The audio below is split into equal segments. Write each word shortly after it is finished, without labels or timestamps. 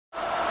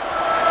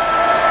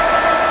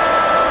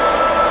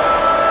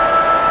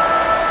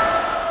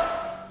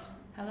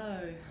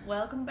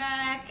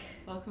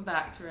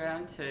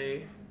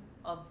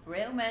of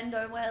Real Men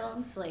Don't Wear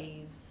Long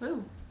Sleeves.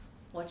 Ooh.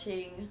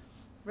 Watching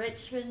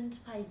Richmond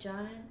play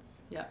Giants.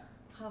 Yeah.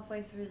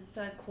 Halfway through the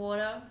third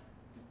quarter.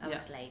 I was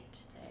Yeah. late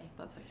today.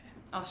 That's okay.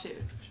 Oh shit,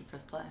 we should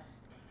press play.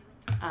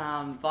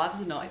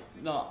 Vibes are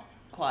not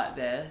quite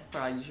there for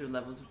our usual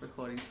levels of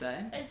recording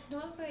today. It's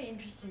not a very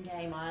interesting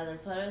game either,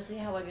 so I don't see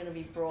how we're going to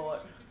be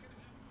brought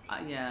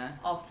Yeah.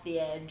 off the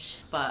edge.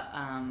 But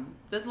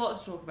there's a lot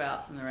to talk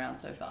about from the round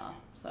so far.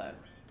 So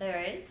There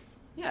is.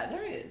 yeah,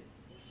 there is.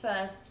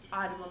 First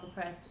item on the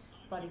press,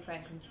 Buddy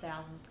Franklin's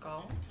 1,000th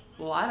goal.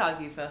 Well, I'd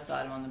argue first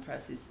item on the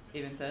press is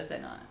even Thursday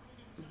night.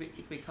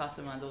 If we cast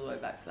our minds all the way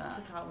back to that.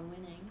 To Carlton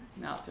winning.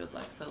 Now it feels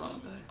like so long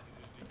ago.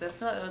 But I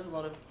feel like there was a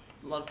lot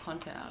of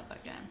content out of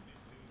that game.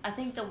 I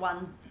think the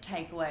one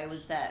takeaway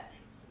was that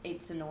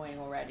it's annoying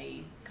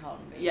already,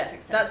 Carlton being Yes,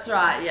 successful. that's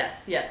right. Yes,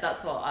 yeah,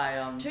 that's what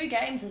I 2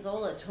 games is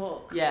all it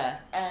took. Yeah,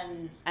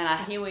 And I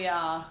here we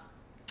are.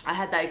 I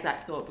had that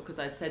exact thought because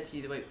I'd said to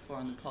you the week before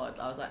on the pod,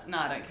 I was like, no,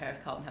 I don't care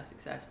if Carlton have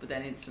success, but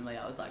then instantly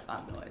I was like,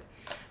 I'm annoyed.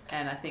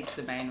 And I think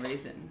the main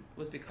reason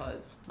was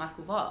because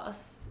Michael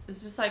Voss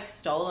has just like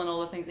stolen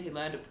all the things that he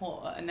learned at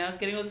Port and now he's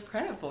getting all this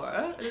credit for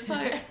it. And it's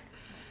like,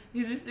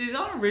 he's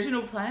on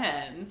original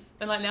plans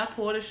and like now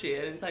Porter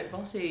shit and it's like,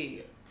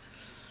 Vossy.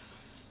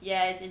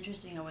 Yeah, it's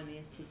interesting how when the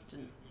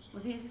assistant...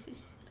 Was he his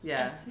assistant?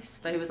 Yeah, Assistant?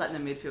 but he was like the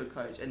midfield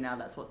coach and now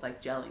that's what's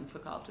like gelling for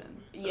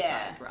Carlton. So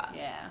Yeah, it's like, right.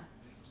 yeah.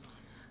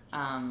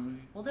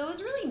 Well, there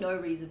was really no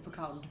reason for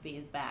Carlton to be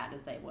as bad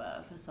as they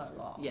were for so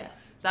long.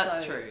 yes, that's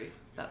So- true.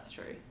 That's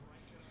true.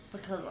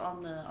 Because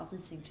I was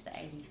listening to the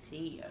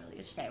ABC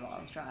earlier today while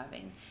I was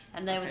driving,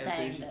 and they were Okay,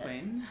 saying bougie that...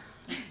 Queen.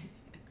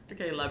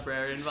 Okay,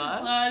 librarian vibes.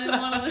 Well, I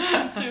didn't want to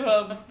listen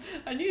to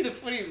I knew the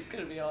footy was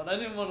going to be on. I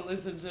didn't want to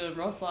listen to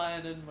Ross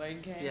Lyon and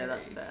Wayne Caney. Yeah,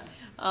 that's fair.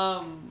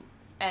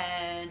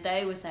 And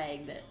they were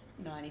saying that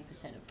 90%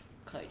 of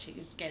coaching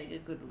is getting a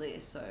good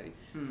list. So,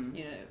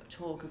 you know,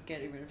 talk of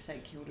getting rid of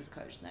St Kilda's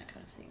coach and that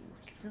kind of thing,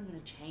 like, it's not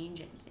going to change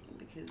anything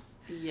because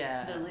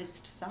the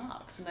list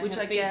sucks and they Which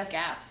have I big guess-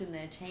 gaps in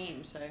their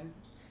team. So,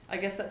 I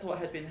guess that's what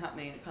had been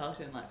happening at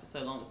Carlton like for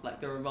so long. It's like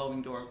the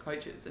revolving door of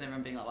coaches and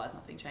everyone being like, why is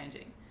nothing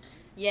changing?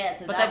 yeah,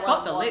 so But that they've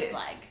got one the was list.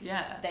 like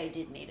Yeah. they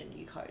did need a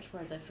new coach,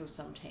 whereas I feel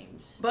some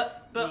teams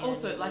But need a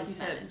also, new like you list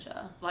said,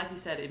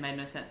 manager. it made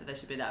no sense that they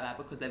should be that bad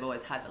because they've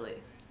always had the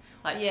list.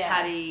 Like Yeah.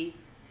 Paddy,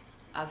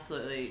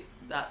 absolutely,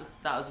 that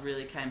was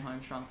really came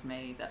home strong for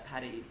me. That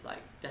Paddy's like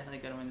definitely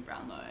going to win the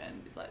Brownlow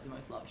and is like the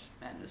most loved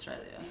man in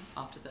Australia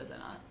after Thursday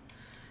night.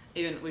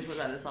 Even we talked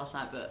about this last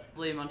night, but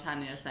Liam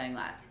Montagna saying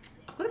like,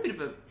 I've got a bit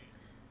of a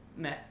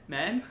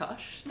man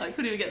crush. Like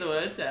couldn't even get the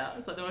words out.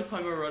 It's like the most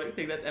homoerotic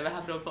thing that's ever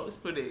happened on Fox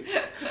Footy.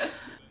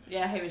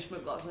 Yeah, Hamish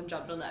McLaughlin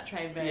jumped on that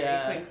train very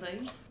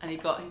quickly. And he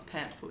got his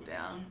pants pulled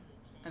down,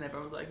 and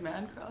everyone was like,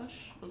 "Man crush."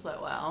 I was like,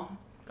 "Wow,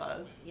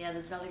 guys." Yeah,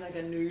 there's nothing like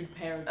a nude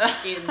pair of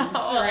skins to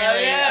Oh,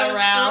 really yeah, it was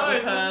arouse a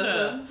gross,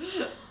 wasn't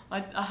person.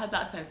 I had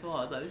that same thought.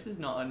 I was like, "This is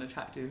not an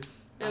attractive."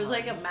 It was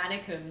like a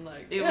mannequin,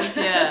 like... It was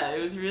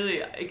it was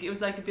really. It was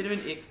like a bit of an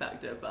ick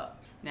factor, but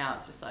now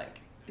it's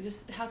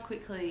just how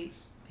quickly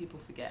people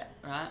forget,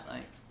 right?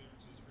 Like,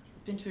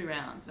 it's been 2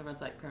 rounds, and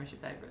everyone's like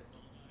premiership favourites.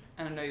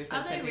 And I know you're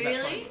saying Are the they same thing about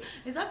really? Collingwood.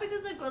 Is that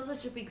because they've got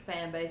such a big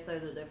fan base, though,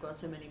 that they've got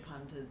so many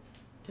punters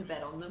to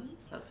bet on them?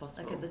 That's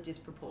possible. Like, it's a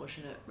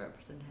disproportionate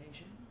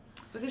representation.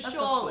 Because That's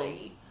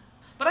surely...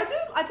 But I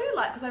do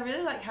like, because I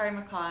really like Harry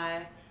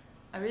Mackay.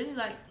 I really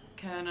like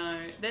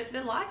Curnow.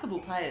 They're likeable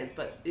players,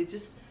 but it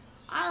just...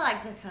 I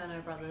like the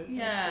Curnow brothers. They're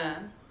Yeah.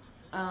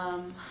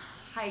 cool.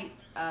 Hate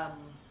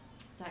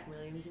Zach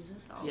Williams, is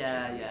it? The old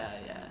Yeah, Chicago yeah, Bears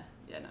yeah. player.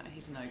 Yeah, no,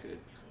 he's no good.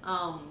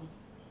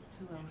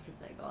 Who else have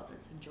they got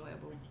that's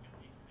enjoyable?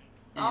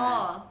 Anyway.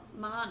 Oh,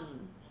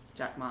 Martin.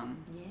 Jack Munn.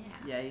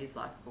 Yeah. Yeah, he's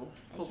likeable.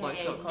 Poor AKA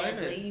bloke's got Ned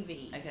COVID.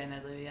 Levy. Okay,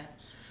 Ned Levy, yeah.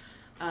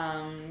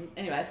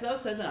 Anyway, so that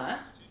was Thursday night.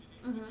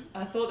 Mm-hmm.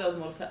 I thought there was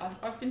more to say.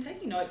 I've been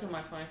taking notes on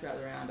my phone throughout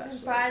the round, actually.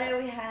 On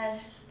Friday we had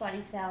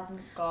Buddy's 1,000th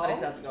goal. Buddy's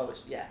 1,000th goal, which,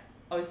 yeah,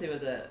 obviously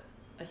was a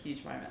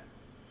huge moment.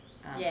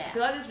 Yeah. I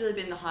feel like there's really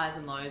been the highs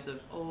and lows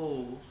of,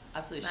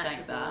 absolutely Matt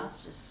shanked that.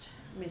 DeBoer's just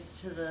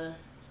missed to the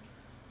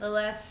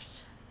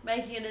left,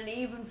 making it an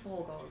even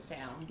 4 goals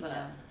down. But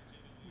Yeah.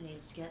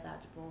 needed to get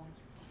that to ball.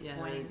 Yeah,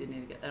 Disappointing. I really did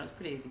need to get that. It was a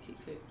pretty easy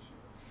kick too.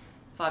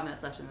 5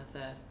 minutes left in the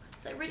third.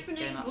 So Richmond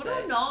game is good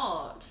update. or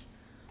not?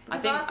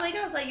 Because think- last week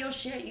I was like, you're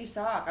shit, you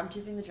suck. I'm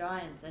tipping the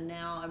Giants. And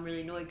now I'm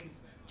really annoyed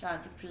because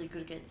Giants looked really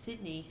good against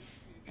Sydney.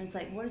 And it's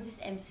like, what is this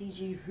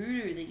MCG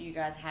hoodoo that you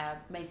guys have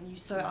making you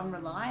so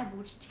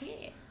unreliable to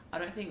tip? I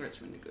don't think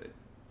Richmond are good.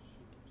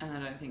 And I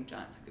don't think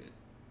Giants are good.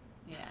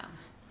 Yeah.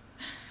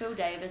 Phil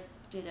Davis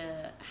did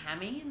a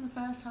hammy in the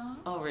first half.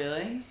 Oh,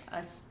 really?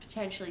 A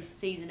potentially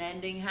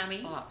season-ending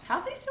hammy. Oh,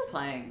 how's he still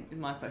playing is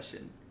my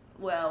question.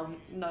 Well,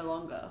 no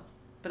longer.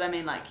 But I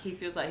mean, like, he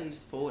feels like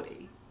he's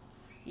 40.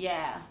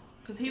 Yeah.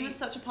 Because he was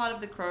such a part of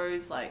the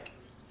Crows, like,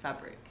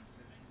 fabric.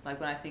 Like,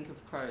 when I think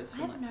of Crows. I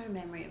From, have like, no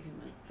memory of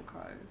him with the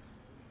Crows.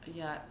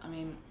 yeah, I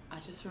mean, I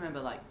just remember,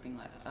 like, being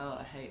like, oh,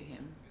 I hate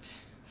him.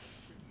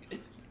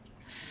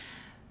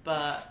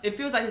 But it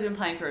feels like he's been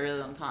playing for a really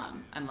long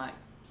time and, like,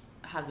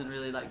 hasn't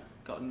really, like,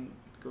 gotten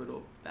good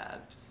or bad,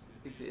 just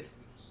exists.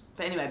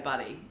 But anyway,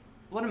 Buddy,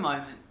 what a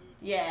moment.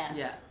 Yeah.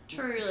 Yeah.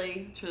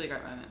 Truly. Truly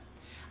great moment.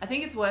 I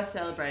think it's worth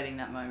celebrating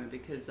that moment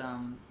because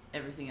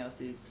everything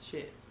else is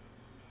shit.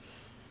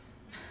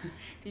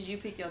 Did you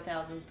pick your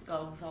 1,000th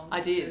goal song?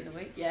 I did. During the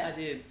week? Yeah. I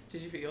did.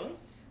 Did you pick yours?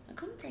 I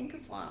couldn't think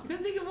of one. I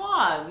couldn't think of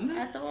one.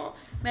 I thought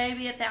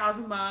maybe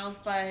 1,000 Miles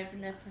by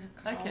Vanessa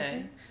Carlton.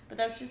 Okay. But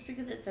that's just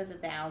because it says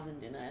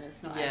 1,000 in it and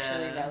it's not Yeah.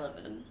 actually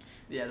relevant.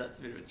 Yeah, that's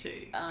a bit of a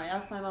cheat. I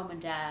asked my mum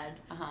and dad.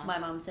 Uh-huh. My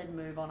mum said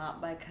Move On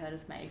Up by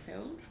Curtis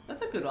Mayfield.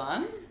 That's a good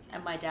one.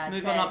 And my dad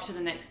Move said... on up to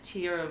the next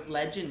tier of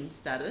legend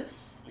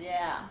status.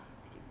 Yeah.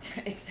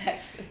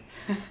 Exactly.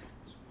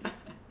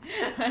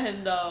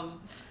 And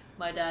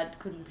my dad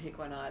couldn't pick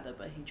one either,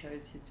 but he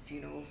chose his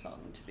funeral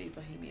song to be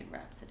Bohemian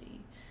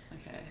Rhapsody.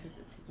 Okay. Because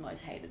it's his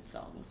most hated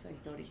song, so he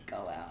thought he'd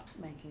go out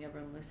making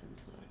everyone listen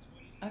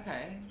to it.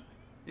 Okay.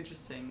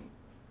 Interesting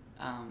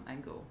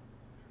angle.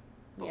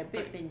 Yeah, a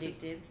bit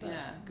vindictive, but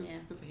yeah,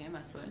 good for him,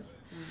 I suppose.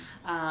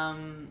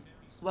 Mm.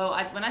 Well,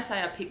 when I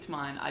say I picked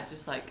mine, I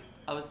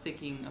was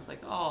thinking,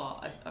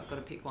 oh, I've got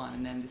to pick one,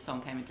 and then this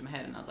song came into my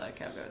head, and I was like,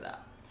 okay, I'll go with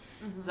that.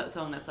 Mm-hmm. It's that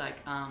song that's like,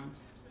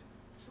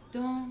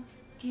 don't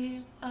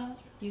give up,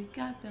 you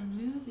got the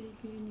music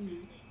in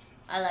you.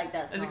 I like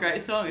that song. It's a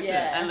great song, isn't it?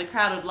 And the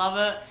crowd would love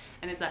it,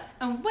 and it's like,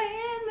 and when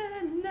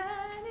the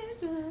night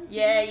is up.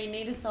 Yeah, you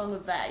need a song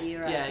of that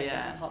era. Yeah, I think,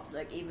 yeah. on Pop,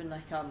 like even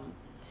like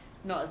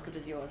not as good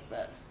as yours,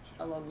 but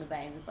along the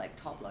veins of like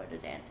Top Loader,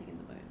 Dancing in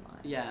the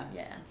Moonlight. Yeah.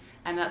 Yeah.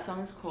 And that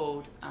song is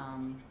called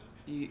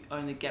You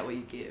Only Get What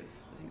You Give.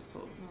 I think it's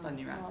called by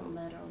New Radicals.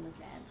 Murder on the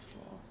Dance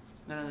Floor.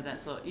 Murder on the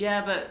Dance Floor.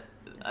 Yeah, but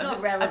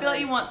not relevant. I feel like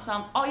you want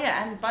some. Oh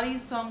yeah, and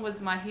Buddy's song was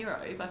My Hero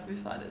by Foo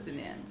Fighters in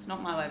the end,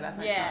 not My Way by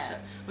Frank Sinatra,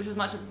 which was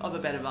much of a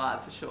better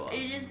vibe for sure.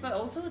 It is, but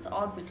also it's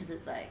odd because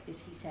it's like,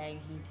 is he saying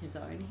he's his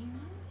own hero?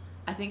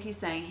 I think he's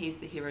saying he's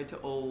the hero to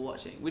all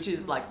watching, which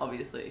is like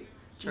obviously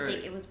true. Do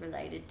you think it was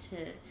related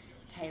to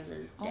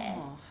Taylor's death?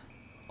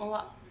 Oh,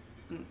 well,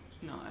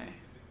 no.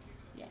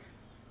 Yeah.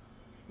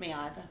 Me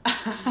either.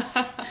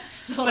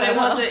 But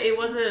it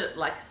was a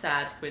like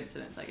sad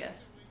coincidence, I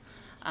guess.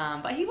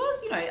 But he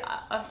was,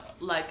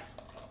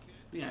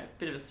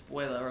 bit of a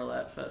spoiler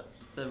alert for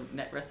the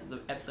rest of the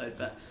episode,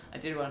 but I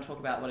did want to talk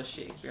about what a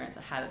shit experience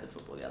I had at the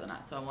football the other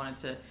night. So I wanted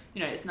to,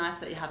 it's nice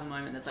that you have a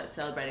moment that's like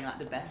celebrating like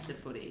the best of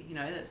footy,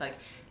 that's like,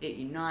 it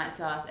unites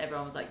us,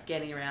 everyone was like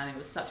getting around, it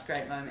was such a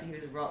great moment, he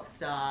was a rock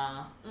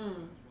star.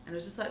 And it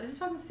was just like, this is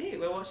fucking sick,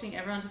 we're watching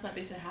everyone just like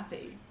be so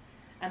happy.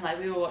 And like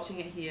we were watching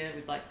it here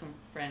with like some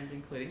friends,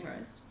 including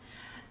Rose.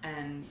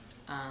 And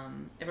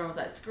everyone was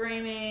like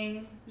screaming.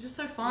 It was just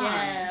so fun.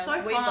 Yeah, so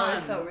fun. We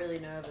both felt really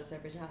nervous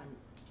every time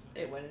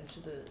it went into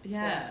the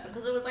sports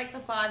because it was like the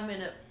 5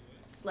 minutes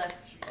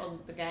left on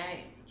the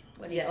game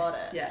when he got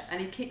it. Yeah,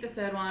 and he kicked the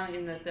third one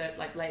in the third,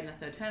 like late in the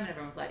third term, and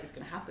everyone was like, "It's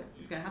gonna happen.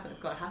 It's gonna happen. It's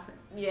gotta happen."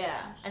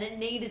 Yeah, and it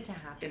needed to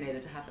happen. It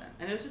needed to happen,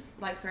 and it was just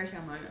like fairy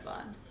tale moment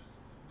vibes.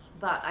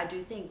 But I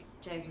do think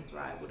James was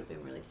right. It would have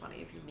been really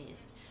funny if he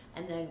missed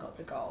and then got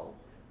the goal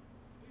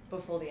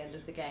before the end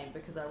of the game,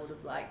 because I would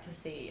have liked to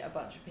see a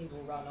bunch of people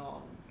run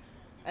on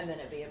and then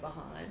it be a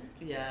behind.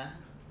 Yeah,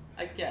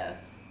 I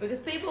guess. Because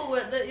people were,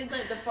 in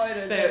the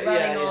photos, they're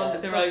running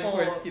on they're before.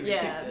 Running before kicked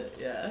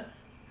it.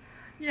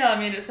 Yeah, I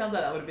mean, it sounds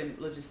like that would have been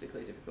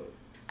logistically difficult.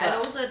 But And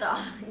also the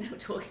other thing they were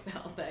talking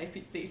about on the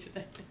ABC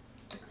today.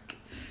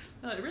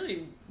 It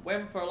really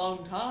went for a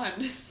long time.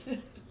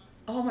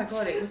 Oh my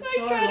god, it was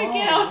so trying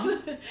long.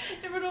 to get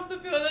everyone off the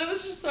field, and then it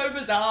was just so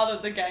bizarre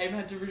that the game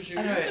had to resume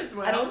I know. as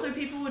well. And also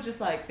people were just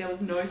like, there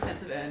was no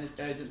sense of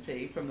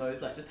urgency from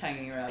those like just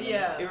hanging around.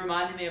 Yeah. It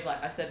reminded me of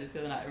like, I said this the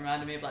other night, it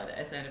reminded me of like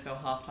the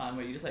SANFL halftime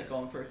where you just like go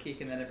on for a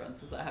kick and then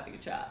everyone's just like having a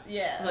chat.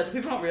 Yeah. I was like, do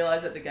people not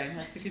realise that the game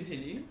has to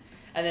continue?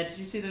 And then did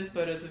you see those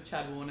photos of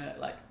Chad Warner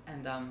like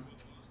and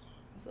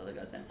what's the other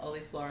guy's name?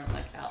 Ollie Florent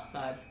like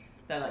outside,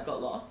 they like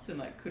got lost and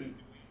like couldn't.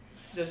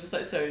 There was just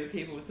like so many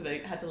people, so they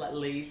had to like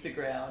leave the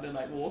ground and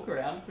like walk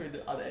around through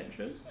the other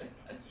entrance.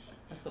 I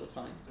just thought it was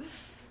funny.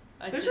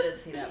 I was didn't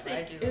see that, but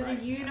I do it was like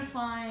a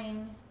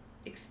unifying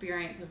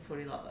experience of a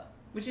footy lover,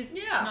 which is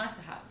nice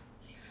to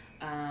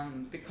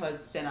have.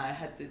 Because then I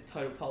had the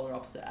total polar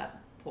opposite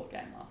at Port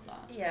game last night.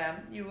 Yeah,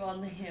 you were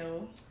on the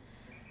hill.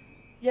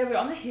 Yeah, we were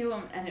on the hill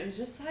and it was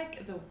just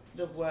like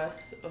the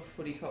worst of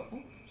footy sorry,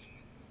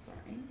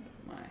 I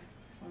put my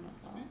phone on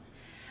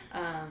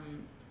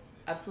silent.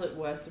 Absolute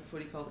worst of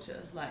footy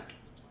culture, like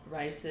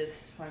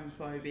racist,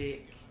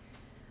 homophobic,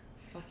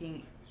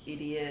 fucking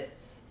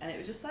idiots, and it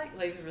was just like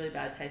leaves a really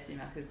bad taste in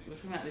your mouth because we were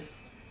talking about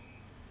this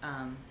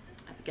at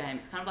the game.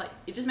 It's kind of like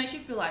it just makes you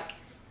feel like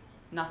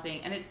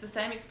nothing, and it's the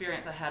same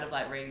experience I had of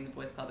like reading the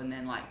Boys Club and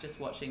then like just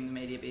watching the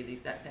media be the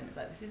exact same. It's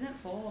like this isn't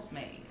for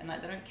me, and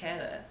like they don't care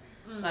there.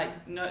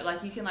 Like no,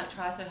 like you can like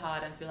try so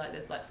hard and feel like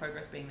there's like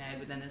progress being made,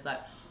 but then there's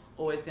like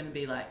always going to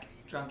be like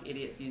drunk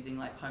idiots using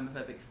like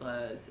homophobic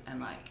slurs and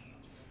like.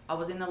 I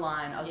was in the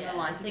line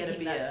to get a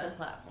beer. That's the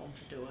platform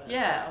to do it.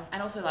 Yeah, well.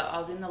 And also like I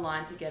was in the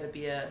line to get a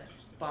beer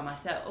by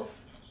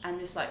myself, and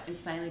this like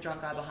insanely drunk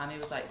guy behind me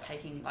was like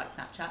taking like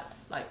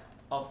Snapchats like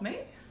of me,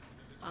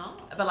 Oh.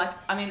 But like,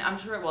 I mean, I'm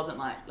sure it wasn't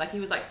like he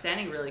was like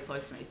standing really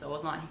close to me, so it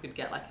wasn't like he could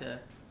get like a,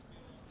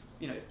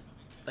 you know,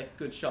 like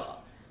good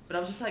shot. But I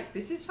was just like,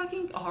 this is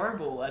fucking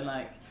horrible. And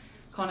like,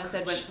 Connor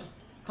said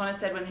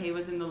when he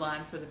was in the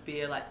line for the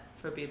beer, like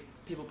for a beer,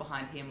 people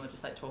behind him were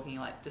just like talking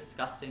like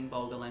disgusting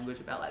vulgar language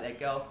about like their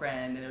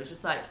girlfriend, and it was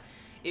just like,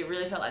 it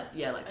really felt like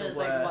the worst. It was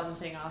like one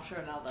thing after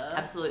another.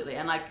 Absolutely,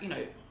 and like, you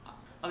know,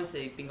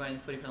 obviously been going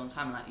to footy for a long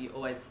time, and like you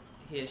always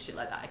hear shit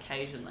like that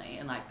occasionally.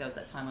 And like there was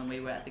that time when we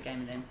were at the game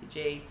in the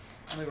MCG,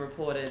 and we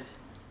reported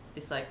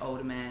this like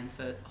older man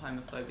for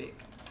homophobic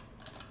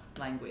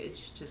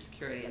language to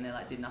security, and they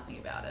like did nothing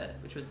about it,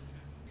 which was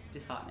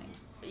disheartening.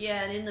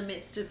 Yeah, and in the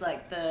midst of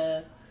like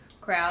the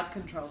crowd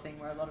control thing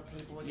where a lot of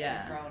people were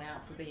getting thrown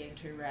out for being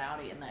too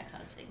rowdy and that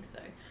kind of thing, so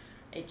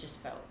it just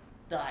felt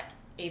like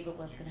if it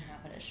was going to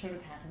happen, it should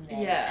have happened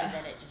then. Yeah. And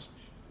then it just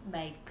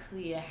made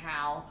clear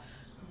how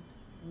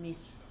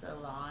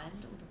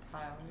misaligned all the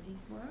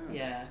priorities were.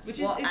 Yeah, which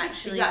is what it's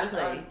actually just was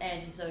exactly on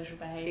antisocial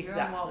behaviour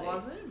exactly. and what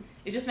wasn't.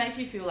 It just makes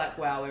you feel like,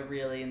 wow, we're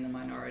really in the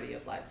minority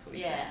of like footy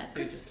Yeah, fans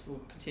who just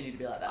will continue to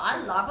be like that.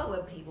 I love it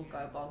when people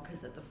go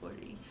bonkers at the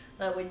footy.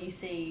 Like when you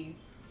see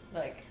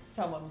like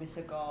someone miss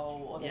a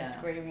goal or they're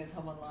screaming at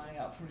someone lining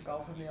up from a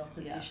goal from the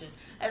opposition.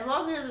 Yeah. As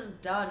long as it's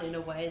done in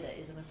a way that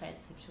isn't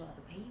offensive to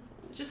other people.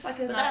 It's just like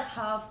but that's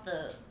half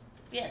the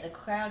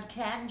crowd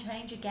can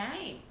change a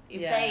game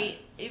if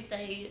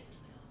they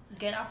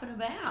get up and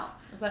about.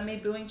 It was like me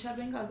booing Chad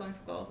Wingard going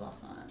for goals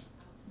last night.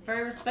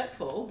 Very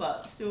respectful,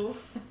 but still.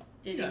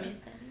 Did you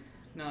miss any?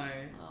 No.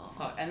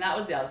 Oh. And that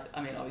was the other.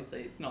 I mean,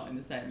 obviously, it's not in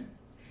the same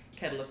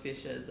kettle of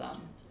fish as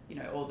you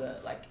know, all the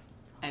like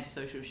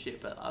antisocial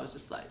shit. But I was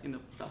just like in the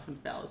fucking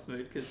foulest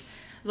mood because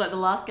it was like the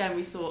last game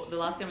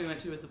we went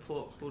to was the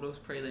Port Bulldogs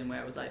prelim,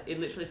 where it was like it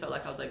literally felt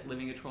like I was like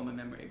living a trauma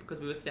memory because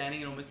we were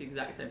standing in almost the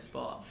exact same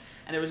spot,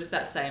 and it was just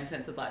that same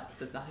sense of like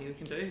there's nothing we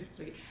can do.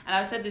 And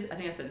I said this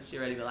to you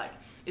already, but like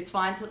it's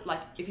fine to like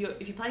if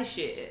you play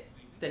shit,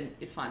 then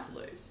it's fine to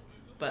lose,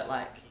 but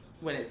like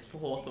when it's for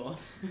Hawthorn,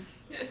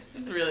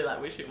 just really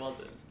like wish it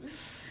wasn't.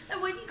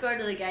 And when you go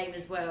to the game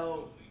as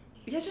well,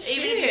 yeah, just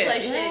even shit. if you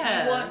play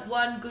shit, you want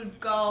one good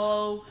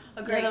goal,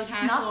 a great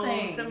tackle,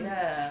 nothing.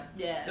 Yeah.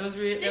 There was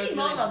really. Stevie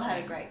Motlop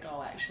had a great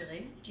goal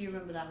actually. Do you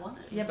remember that one?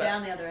 It was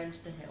down the other end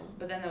of the hill.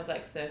 But then there was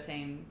like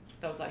 13.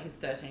 That was like his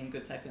 13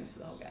 good seconds for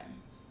the whole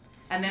game.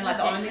 And then like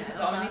the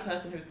only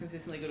person who was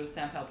consistently good was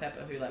Sam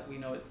Powell-Pepper, who like we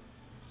know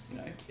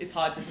it's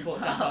hard to support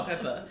Sam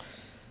Powell-Pepper,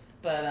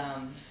 but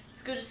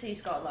it's good to see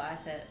Scott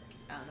Lycett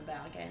out and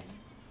about again.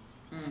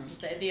 To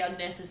say the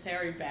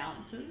unnecessary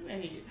bounces.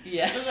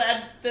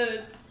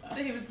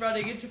 He was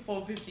running into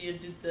 450 and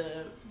did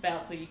the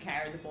bounce where you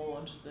carry the ball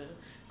onto the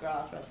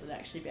grass rather than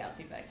actually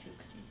bouncing back to him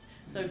because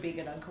he's so big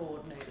and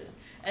uncoordinated.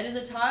 And in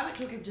the time it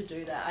took him to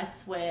do that, I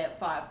swear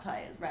 5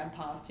 players ran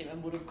past him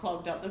and would have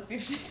clogged up the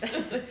 50.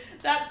 So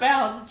that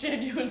bounce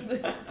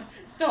genuinely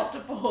stopped a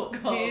poor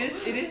goal.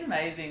 It is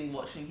amazing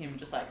watching him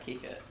just like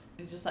kick it.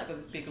 He's just like got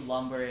this big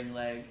lumbering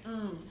leg.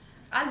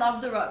 I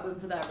love the right wing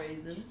for that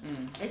reason.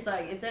 It's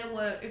like if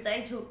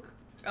they took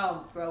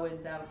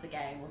throw-ins out of the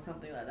game or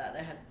something like that,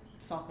 they had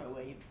soccer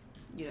where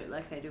you know,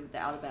 like they do with the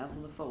out of bounds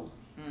on the full.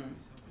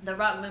 The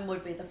ruckmen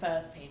would be the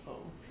first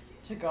people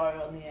to go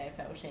on the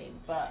AFL team,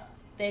 but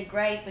they're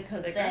great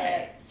because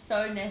they're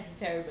so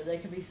necessary, but they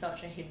can be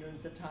such a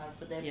hindrance at times,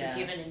 but they're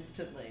forgiven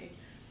instantly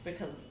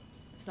because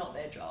it's not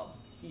their job.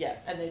 Yeah.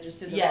 And they're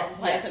just in the wrong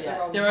place at the wrong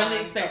time. They're only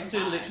expected to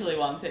do literally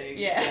one thing.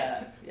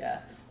 Yeah.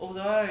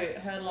 Although I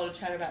heard a lot of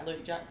chat about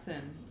Luke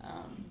Jackson.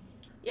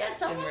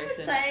 Someone was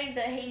saying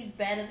that he's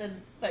better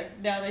than, like,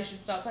 now they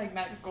should start playing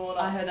Max Gawn.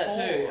 I heard that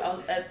too.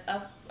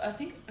 I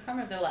think, I can't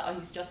remember if they were like,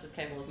 he's just as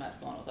capable as Max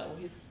Gawn. I was like, well,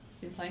 he's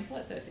been playing for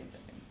like 13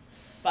 seconds.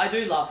 But I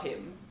do love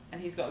him,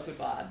 and he's got a good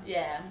vibe.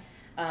 Yeah.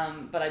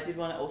 But I did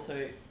want to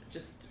also,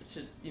 just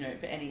to, you know,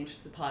 for any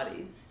interested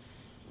parties,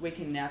 we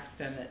can now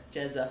confirm that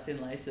Jezza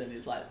Finlayson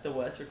is like the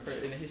worst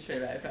recruit in the history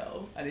of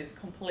AFL and is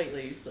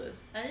completely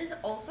useless. And is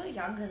also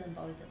younger than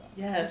both of them.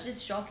 Yes. So it's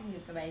just shocking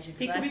information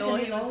He because I could be thought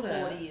 10 he was years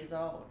older. 40 years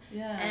old.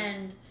 Yeah.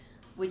 And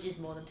which is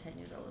more than 10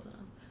 years older than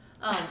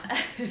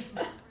us.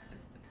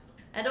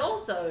 And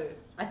also,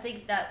 I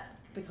think that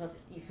because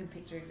you can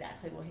picture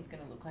exactly what he's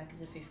going to look like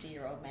as a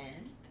 50-year-old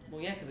man.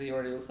 Well, yeah, because he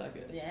already looks like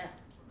it. Yeah.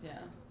 Yeah.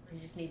 He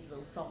just needs a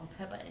little salt and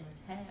pepper in his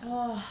hair.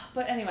 Oh,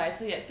 but anyway,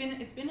 so yeah,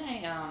 it's been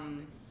a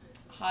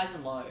highs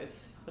and lows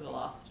for the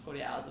last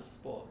 40 hours of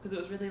sport because it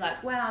was really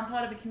like, wow, I'm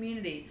part of a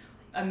community.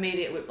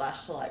 Immediate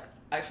whiplash to like,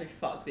 actually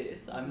fuck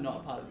this. I'm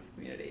not part of this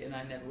community and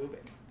I never will be.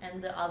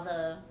 And the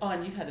other... Oh,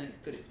 and you've had a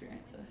good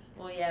experience there.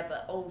 Well, yeah,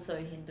 but also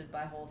hindered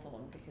by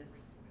Hawthorn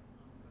because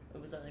it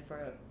was only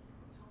for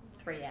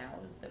 3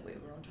 hours that we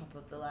were on top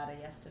of the ladder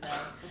yesterday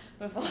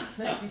before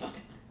they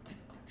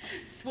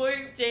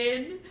swooped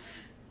in.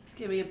 It's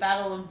going to be a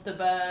battle of the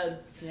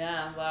birds.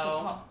 Yeah, The well,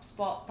 top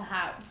spot,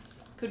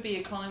 perhaps. could be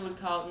a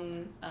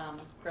Collingwood-Carlton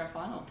grand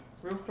final.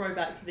 Real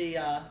throwback to the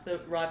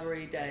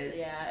rivalry days.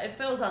 Yeah, it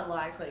feels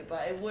unlikely,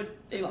 but it would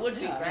be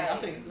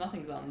great.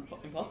 Nothing's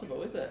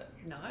impossible, is it?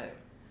 No.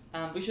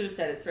 We should have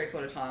said it's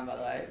 3/4 time, by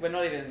the way. We're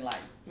not even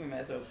like, we may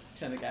as well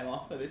turn the game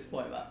off at this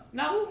point, but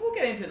no, we'll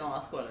get into it in the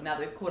last quarter. Now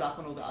that we've caught up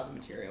on all the other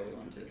material we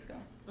wanted to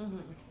discuss. Mm-hmm.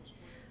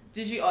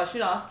 I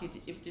should ask you,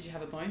 did you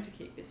have a bone to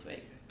kick this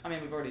week? I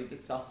mean, we've already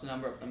discussed a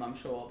number of them, I'm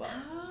sure, but...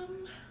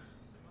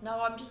 No,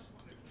 I'm just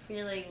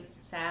feeling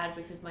sad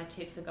because my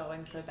tips are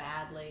going so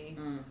badly.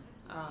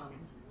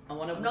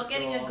 I'm not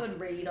getting a good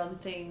read on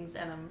things,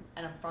 and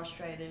I'm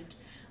frustrated.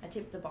 I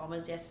tipped the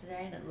Bombers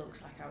yesterday, and it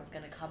looked like I was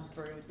going to come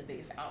through with the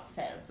biggest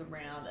upset of the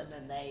round, and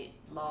then they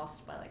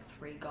lost by like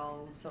 3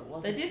 goals, so it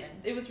wasn't. They did.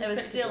 It was. They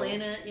were still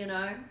in it, you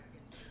know.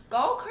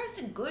 Gold Coast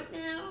are good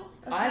now.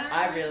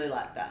 I really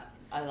like that.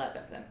 I like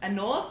that for them. And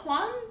North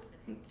won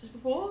just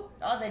before.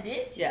 Oh, they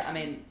did. Yeah, I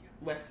mean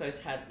West Coast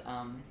had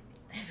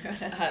Everyone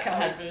has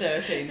had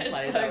 13 it's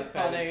players. so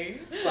funny.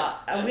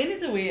 But a win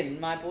is a win.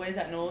 My boys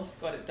at North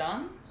got it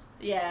done.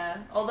 Yeah,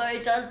 although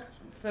it does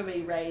for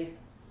me raise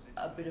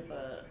a bit of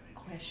a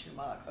question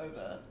mark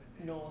over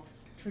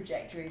North's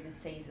trajectory this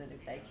season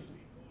if they can,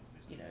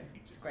 you know,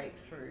 scrape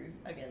through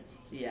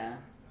against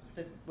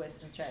the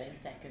Western Australian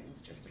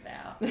seconds just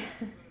about.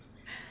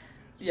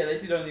 Yeah, they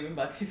did only win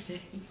by 15.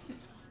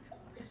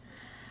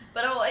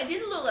 But it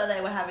didn't look like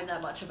they were having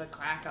that much of a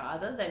crack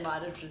either. They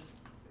might have just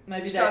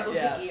struggled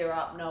to gear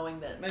up knowing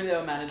that... Maybe they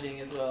were managing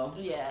as well.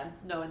 Yeah,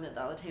 knowing that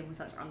the other team was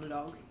such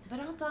underdogs. But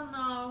I don't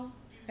know.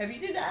 Have you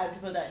seen the ads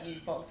for that new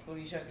Fox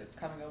Footy show that's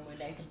coming on where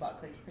Nathan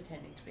Buckley's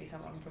pretending to be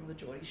someone from the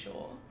Geordie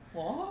Shore?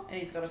 What? And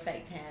he's got a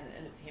fake tan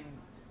and it's him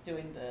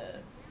doing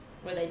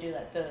where they do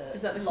like the...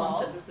 Is that the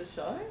concept of the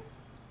show?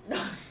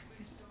 No.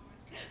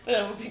 But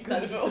it would be good.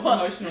 That's just the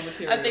promotional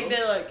material. I think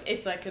they're like,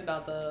 it's like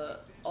another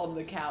on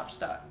the couch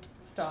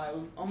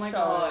style. Oh my show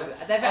god!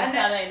 On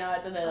Saturday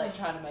nights, and they're like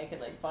trying to make it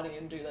like funny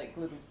and do like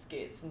little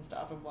skits and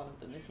stuff. And one of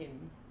them is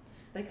him.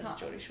 They as a can't.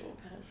 Geordie Shore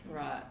person.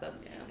 Right.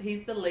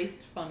 He's the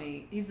least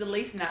funny. He's the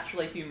least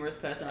naturally humorous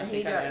person I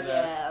think I've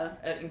ever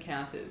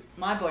encountered.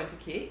 My bone to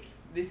kick.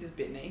 This is a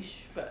bit niche,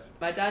 but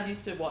my dad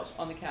used to watch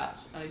On the Couch,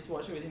 and I used to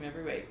watch it with him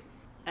every week.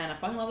 And I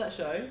fucking love that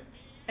show.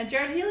 And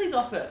Jared Healy's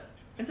off it.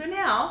 And so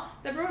now,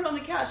 they've ruined On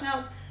the Couch. Now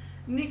it's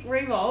Nick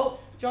Revolt,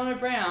 John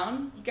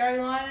O'Brien,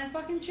 Gary Lyon, and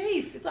fucking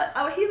Chief. It's like,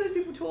 I hear those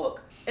people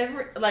talk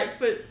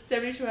for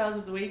 72 hours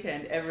of the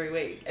weekend every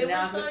week. And it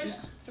now was those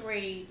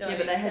three. Yeah,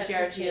 but they had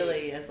Jared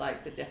Healy as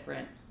like the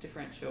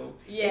differential.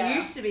 Yeah. It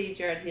used to be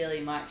Jared Healy,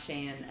 Mike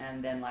Sheehan,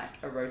 and then like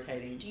a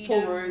rotating.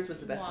 Paul Roos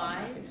was the best one,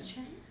 in my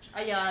opinion.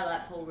 Oh yeah, I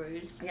like Paul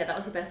Roos. Yeah, that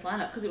was the best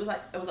lineup because it was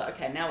like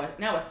okay, now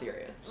we're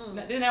serious.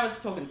 Now we're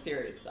talking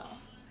serious stuff.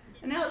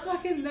 And now it's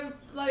fucking,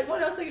 like,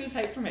 what else are they going to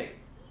take from me?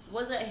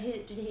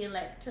 Did he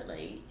elect to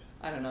leave?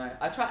 I don't know.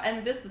 I tried,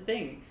 and this is the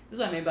thing. This is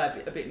what I mean by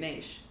a bit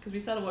niche. Because we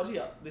started watching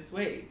it this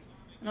week.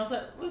 And I was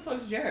like, what the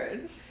fuck's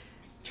Jared?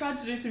 Tried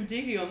to do some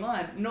digging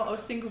online. Not a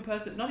single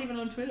person, not even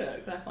on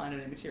Twitter, could I find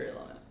any material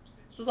on it.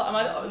 So it's like, am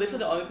I literally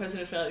the only person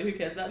in Australia who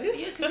cares about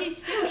this? Yeah, because he's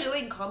still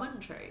doing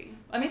commentary.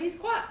 I mean, he's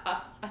quite,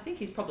 I think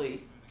he's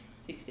probably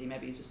 60,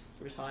 maybe he's just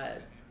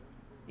retired.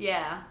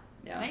 Yeah.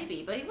 Yeah.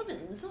 Maybe, but he wasn't.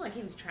 It's not like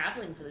he was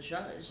travelling for the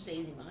show. It's just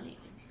easy money.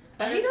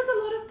 But he does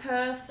a lot of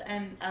Perth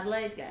and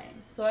Adelaide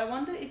games, so I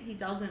wonder if he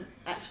doesn't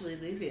actually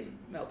live in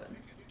Melbourne.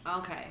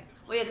 Okay.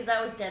 Well, yeah, because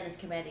that was Dennis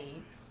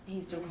Cometti. He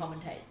still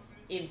commentates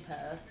in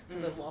Perth for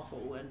the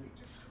Waffle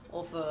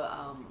or for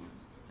I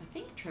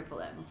think Triple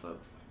M for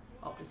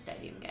Optus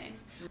Stadium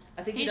games.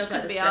 I think he just does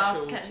like could the be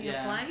special. asked catching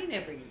a plane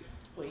every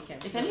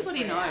weekend. If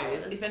anybody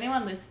knows, if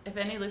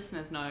any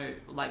listeners know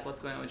like what's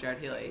going on with Jared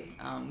Healy,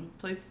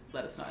 please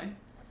let us know.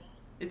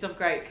 It's of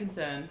great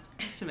concern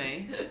to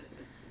me.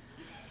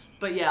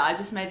 But yeah, I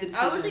just made the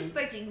decision. I was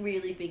expecting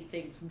really big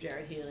things from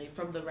Jared Healy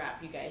from the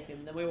rap you gave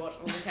him. Then we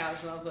watched On the Couch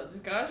and I was like, this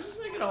guy's just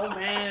like an old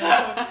man.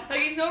 Like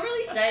he's not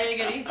really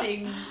saying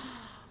anything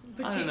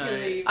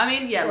particularly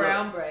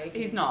groundbreaking. Look,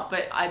 he's not,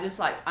 but I just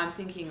like, I'm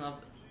thinking of,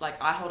 like,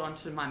 I hold on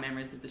to my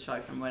memories of the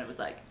show from when it was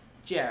like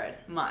Jared,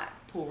 Mike,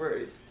 Paul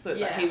Roos. So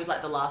it's like he was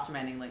like the last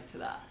remaining link to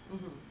that.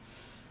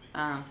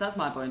 So that's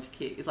my bone to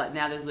kick. It's like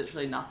now there's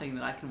literally nothing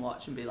that I can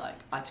watch and be like,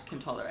 I can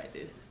tolerate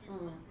this.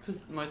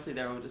 Because mostly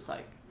they're all just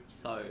like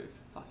so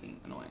fucking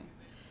annoying.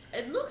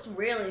 It looks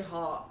really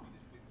hot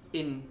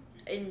in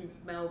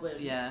Melbourne.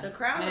 Yeah. The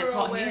crowd it's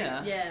hot wearing,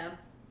 here. Yeah.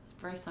 It's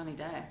a very sunny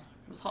day.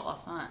 It was hot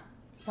last night.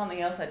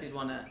 Something else I did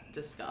want to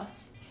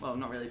discuss. Well,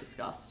 not really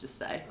discuss, just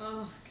say.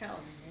 Oh,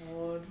 Callum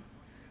Ward.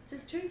 It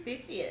says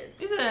 250th.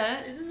 Is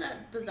it? Isn't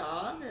that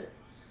bizarre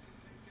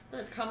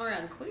that's come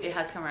around quick? It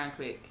has come around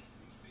quick.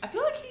 I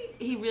feel like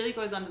he really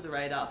goes under the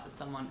radar for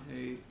someone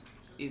who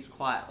is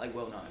quite like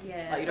well known.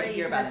 Yeah, like you don't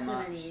hear about him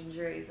much. He's had so many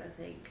injuries, I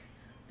think,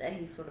 that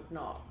he's sort of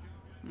not.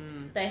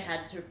 They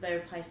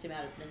replaced him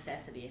out of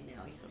necessity, and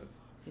now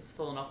he's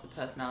fallen off the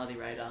personality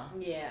radar.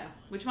 Yeah,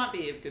 which might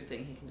be a good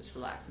thing. He can just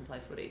relax and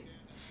play footy.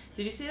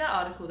 Did you see that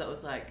article that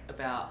was like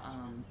about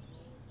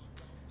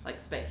like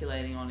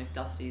speculating on if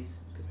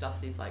Dusty's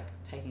like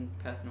taking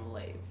personal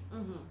leave,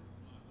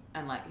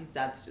 and like his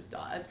dad's just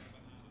died.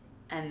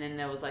 And then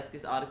there was like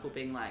this article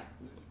being like,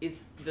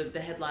 is the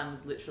headline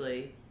was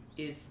literally,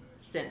 is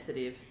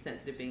sensitive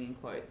being in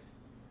quotes,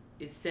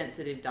 is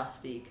sensitive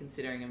Dusty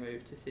considering a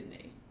move to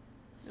Sydney?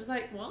 It was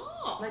like,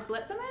 What? like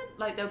let the man,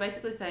 like they were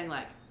basically saying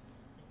like,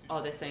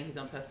 oh, they're saying he's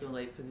on personal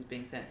leave because he's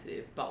being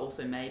sensitive, but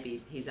also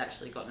maybe he's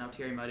actually got an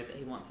ulterior motive that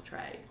he wants to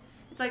trade.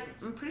 It's like,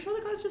 I'm pretty sure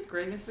the guy's just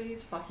grieving for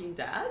his fucking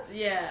dad.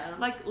 Yeah.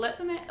 Like, let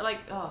the man, like,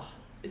 oh,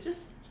 it's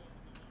just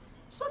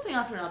one thing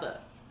after another.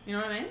 You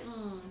know what I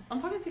mean?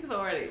 I'm fucking sick of it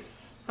already.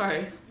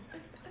 Sorry.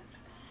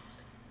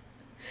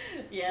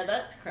 Yeah,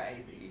 that's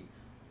crazy.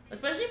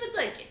 Especially if it's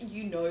like,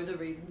 you know the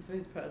reasons for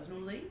his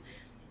personal leave.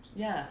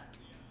 Yeah.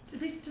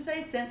 To say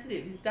he's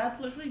sensitive, his dad's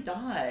literally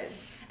died.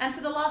 And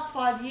for the last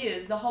 5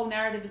 years, the whole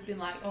narrative has been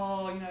like,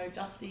 oh, you know,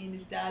 Dusty and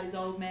his dad, his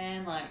old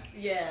man, like,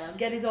 Yeah.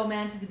 get his old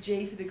man to the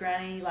G for the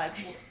granny, like,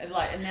 and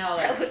now,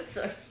 like, That was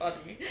so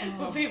funny.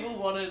 When people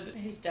wanted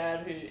his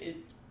dad, who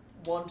is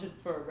wanted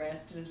for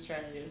arrest in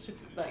Australia, to,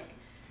 like,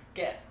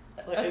 get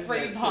Like, a free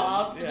exemption,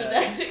 pass for the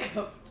dad to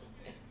come to.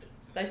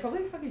 they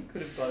probably fucking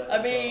could have got it. I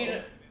as mean,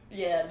 well.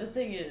 yeah, the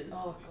thing is,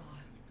 Oh, God.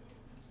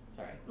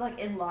 Sorry. like,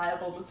 in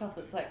live, all the stuff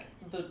that's, like,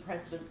 the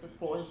precedence that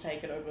sport has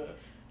taken over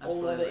all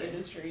Absolutely. other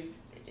industries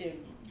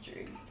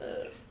during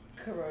the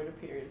Corona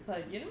period. It's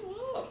like, you know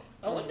what?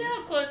 I wonder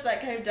how close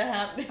that came to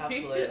happening.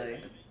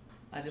 Absolutely.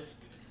 I just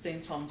seen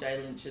Tom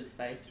J. Lynch's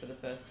face for the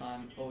first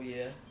time all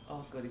year.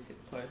 Oh, God, he's hit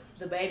the post.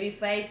 The baby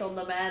face on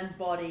the man's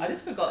body. I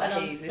just forgot that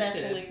An he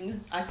existed.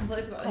 unsettling I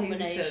completely forgot that he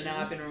existed, and combination. now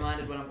I've been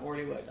reminded when I'm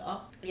already worked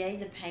up. Yeah,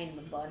 he's a pain in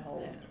the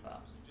butthole.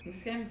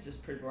 This game is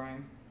just pretty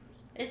boring.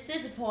 It's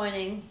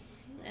disappointing,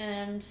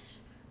 and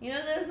you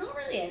know, there's not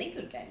really any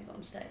good games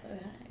on today though.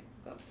 Hey,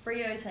 we've got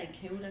Freo St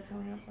Kilda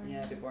coming up.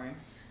 Yeah, a bit boring.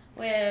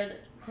 We had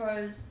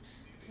Crows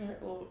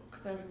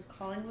versus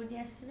Collingwood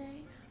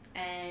yesterday,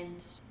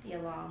 and the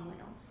alarm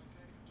went off.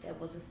 There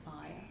was a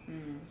fire.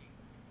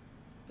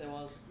 There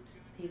was.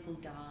 People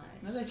died.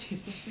 No, they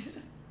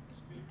didn't.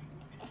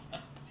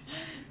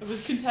 It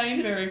was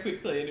contained very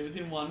quickly, and it was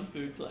in one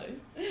food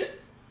place.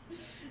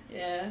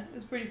 Yeah, it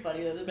was pretty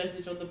funny though. The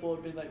message on the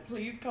board being like,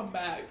 "Please come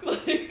back."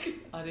 Like,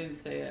 I didn't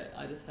see it.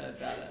 I just heard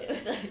about it it.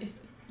 was like,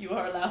 you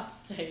are allowed to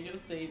stay in your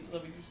seats or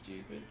something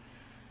stupid.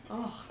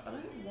 Oh, I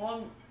don't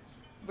want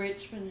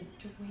Richmond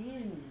to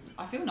win.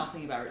 I feel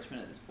nothing about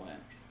Richmond at this point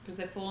because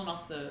they've fallen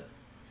off the.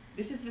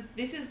 This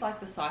is like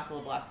the cycle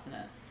of life, isn't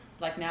it?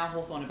 Like now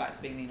Hawthorn are back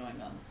to being the annoying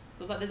ones.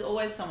 So it's like there's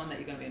always someone that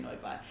you're going to be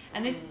annoyed by.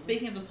 And this,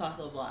 speaking of the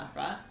cycle of life,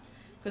 right?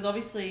 Because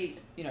obviously,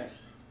 you know,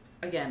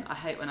 again,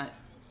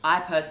 I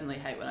personally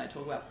hate when I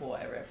talk about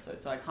Port every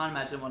episode. So I can't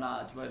imagine what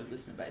our devoted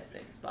listener-based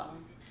thinks. But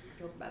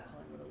We talk about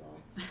Collingwood a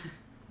lot.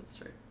 that's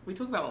true. We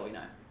talk about what we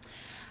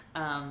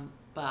know.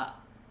 But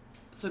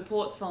so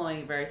Port's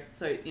following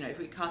so you know, if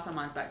we cast our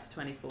minds back to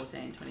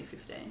 2014,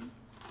 2015,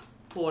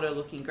 Port are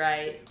looking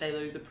great. They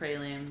lose a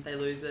prelim, they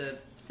lose a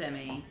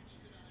semi,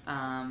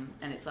 and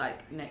it's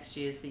like next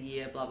year's the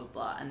year, blah blah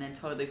blah, and then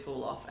totally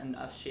fall off and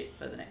are shit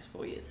for the next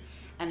 4 years.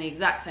 And the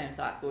exact same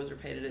cycle has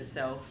repeated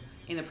itself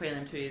in the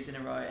prelim 2 years in a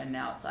row, and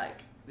now it's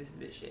like this is a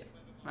bit shit,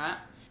 right?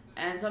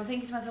 And so I'm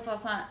thinking to myself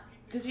last night,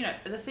 because you know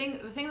the thing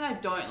that I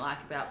don't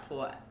like about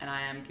Port, and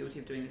I am guilty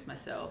of doing this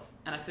myself,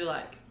 and I feel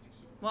like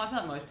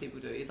most people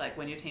do, is like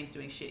when your team's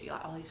doing shit, you're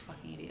like, oh, these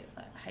fucking idiots,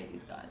 like I hate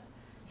these guys.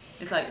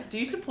 It's like, do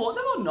you support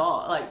them or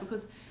not? Like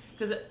because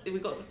we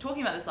got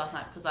talking about this last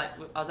night because like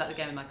I was at the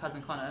game with my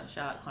cousin Connor,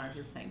 shout out Connor if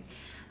you're listening,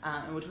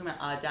 and we were talking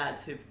about our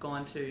dads who've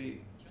gone to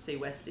see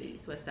West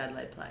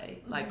Adelaide play,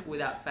 like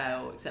without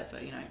fail, except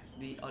for, you know,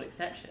 the odd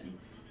exception,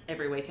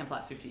 every weekend for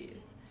like 50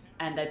 years.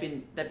 And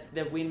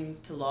their win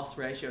to loss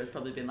ratio has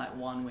probably been like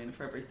 1 win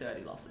for every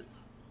 30 losses.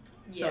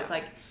 So it's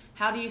like,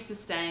 how do you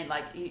sustain,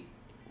 like,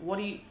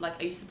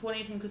 are you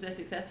supporting a team because they're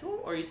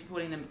successful, or are you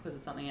supporting them because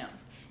of something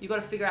else? You've got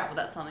to figure out what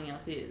that something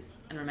else is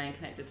and remain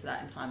connected to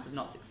that in times of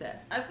not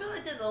success. I feel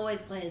like there's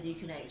always players you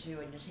connect to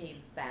when your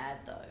team's bad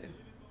though.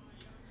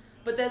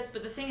 But the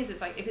thing is, it's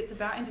like, if it's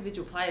about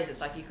individual players, it's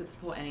like you could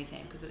support any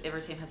team because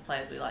every team has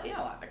players where you're like, yeah,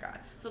 I like that guy.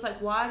 So it's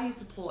like, why do you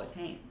support a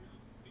team?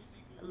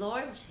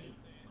 Loyalty.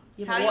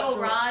 Yeah, How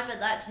you arrive at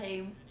that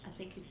team, I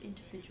think, is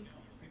individual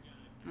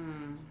for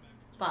everyone.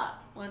 But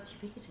once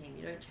you pick a team,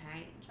 you don't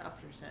change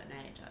after a certain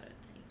age, I don't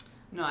think.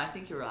 No, I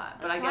think you're right.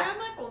 That's but why I guess I'm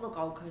like, all the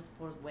Gold Coast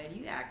supporters, where do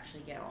you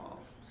actually get off?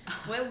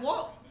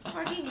 What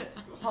fucking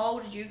hole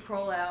did you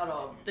crawl out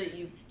of that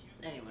you...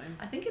 Anyway.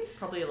 I think it's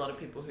probably a lot of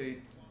people who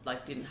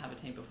like didn't have a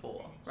team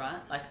before, right?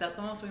 Like that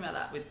someone was talking about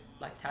that with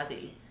like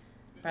Tassie.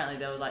 Apparently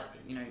they were like,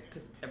 you know,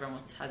 because everyone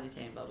wants a Tassie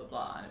team, blah blah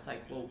blah, and it's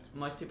like, well,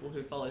 most people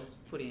who follow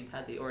footy in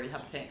Tassie already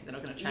have a team. They're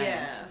not going to change.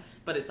 Yeah.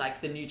 But it's like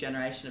the new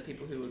generation of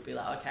people who would be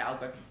like, okay, I'll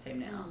go for this team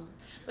now.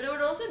 But it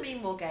would also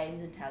mean more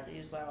games in Tassie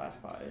as well, I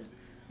suppose.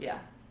 Yeah.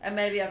 And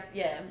maybe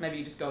Maybe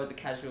you just go as a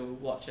casual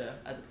watcher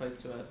as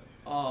opposed to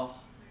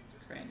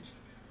cringe.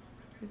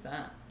 Who's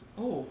that?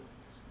 Oh,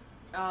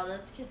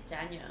 that's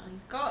Castagna.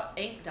 He's got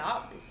inked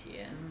up this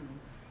year.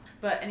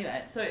 But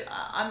anyway, so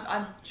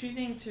I'm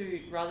choosing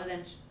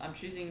I'm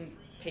choosing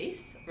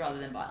peace rather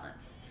than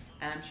violence,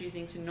 and I'm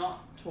choosing to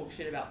not talk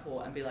shit about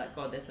Port and be like,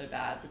 God, they're so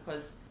bad,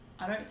 because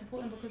I don't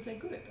support them because they're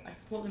good. I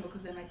support them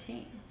because they're my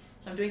team.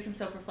 So I'm doing some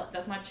self-reflect.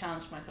 That's my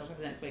challenge for myself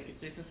over the next week, is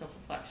to do some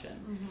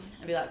self-reflection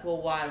and be like,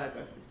 well, why do I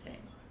go for this team?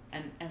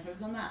 And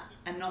focus on that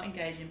and not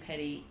engage in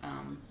petty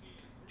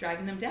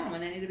dragging them down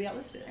when they need to be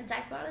uplifted. And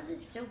Zach Butters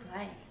is still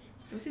playing.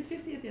 It was his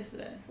 50th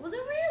yesterday. Was it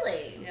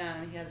really? Yeah,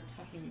 and he had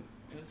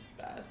it was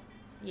bad.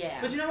 Yeah.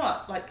 But you know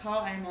what? Like,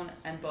 Carl Amon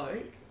and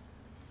Boak,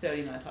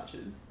 39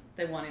 touches.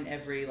 They won in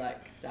every,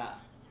 like, stat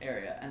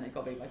area, and they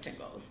got beat by 10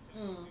 goals.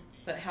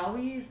 So how were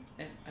you...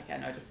 Okay, I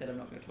know I just said I'm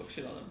not going to talk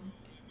shit on them.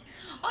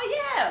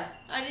 Oh, yeah.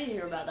 I did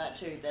hear about that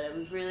too, that it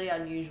was really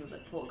unusual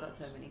that Port got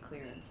so many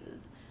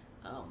clearances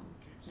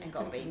and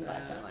got beaten by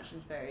so much.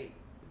 It's very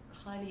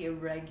highly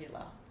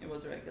irregular. It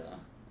was irregular.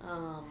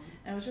 And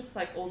it was just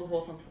like all the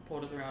Hawthorn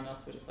supporters around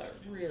us were just like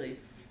really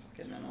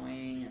fucking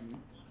annoying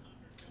and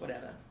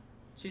whatever.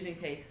 Choosing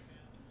peace.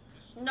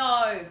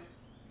 No,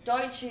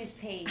 don't choose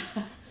peace.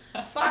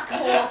 Fuck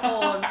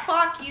Hawthorn.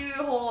 Fuck you,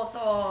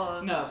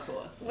 Hawthorn. No, of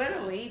course. When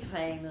are we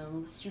playing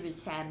them? Stupid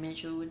Sam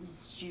Mitchell with his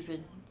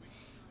stupid.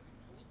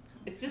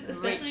 It's just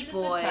especially just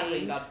the Chad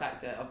Wingard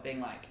factor of being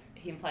like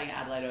him playing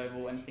at Adelaide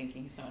Oval and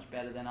thinking he's so much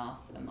better than us,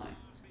 and like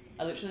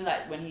I literally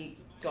like when he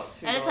got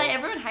 2 and goals. It's like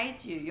everyone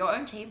hates you. Your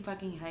own team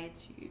fucking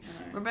hates you.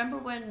 Remember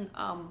when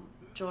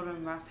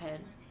Jordan Roughhead,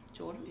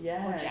 Jordan?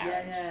 Yeah, or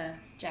Jared? yeah.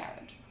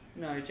 Jared.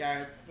 No,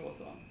 Jared's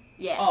Hawthorn.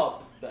 Yeah.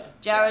 Oh,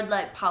 Jared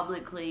like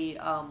publicly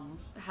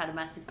had a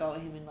massive go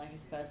at him in like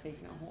his first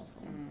season at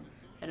Hawthorn,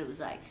 and it was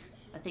like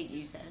I think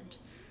you said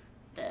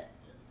that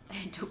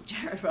it took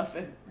Jared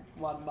Roughhead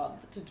 1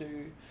 month to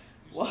do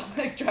what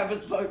like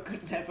Travis Boak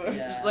could never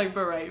just like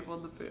berate him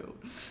on the field.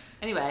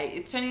 Anyway,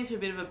 it's turning into a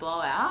bit of a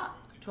blowout.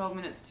 12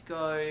 minutes to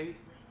go.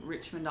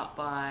 Richmond up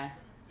by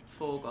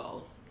 4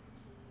 goals.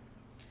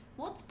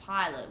 What's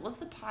Pilot? What's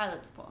the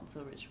Pilot sponsor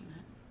Richmond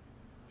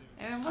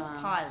have? Aaron, what's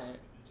Pilot?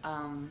 I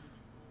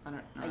don't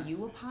know. Are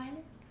you a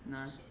pilot?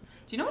 No. Do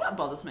you know what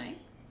bothers me?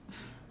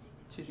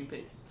 Choosing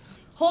peace.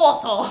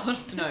 Hawthorn!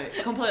 No,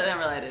 completely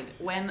unrelated.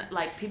 When,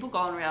 like, people go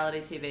on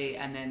reality TV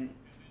and then,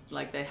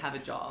 like, they have a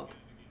job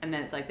and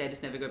then it's like they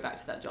just never go back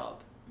to that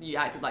job. You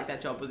acted like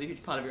that job was a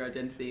huge part of your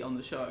identity on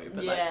the show.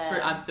 But,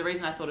 like, the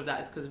reason I thought of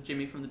that is because of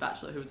Jimmy from The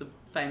Bachelor, who was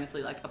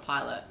famously, like, a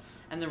pilot.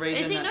 And the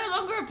reason is he no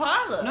longer a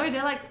pilot? No,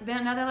 they're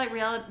like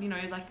reality, you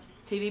know, like,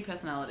 TV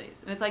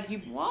personalities. And it's like, you...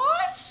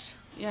 What?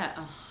 Yeah.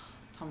 Oh,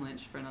 Tom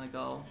Lynch for another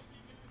goal.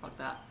 Fuck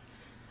that.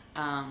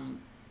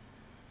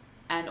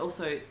 And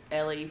also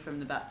Ellie from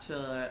The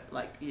Bachelor,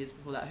 like, years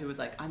before that, who was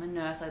like, I'm a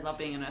nurse, I love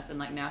being a nurse. And,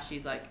 like, now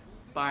she's, like,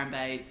 Byron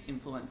Bay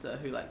influencer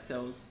who, like,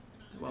 sells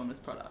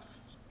wellness products.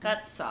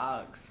 That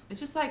sucks. It's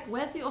just like,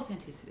 where's the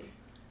authenticity?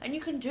 And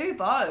you can do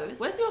both.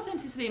 Where's the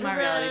authenticity in my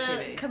reality TV?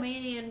 There's a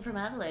comedian from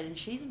Adelaide and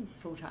she's a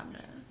full-time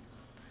nurse.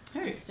 Who?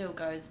 And still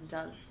goes and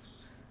does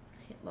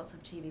lots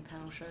of TV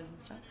panel shows and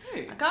stuff. Who?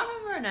 I can't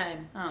remember her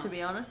name, to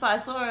be honest, but I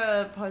saw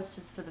her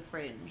posters for The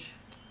Fringe.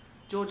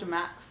 Georgia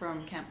Mack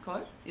from Camp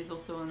Cope is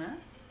also a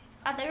nurse.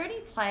 Are there any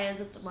players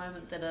at the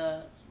moment that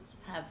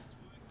have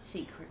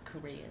secret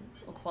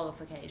careers or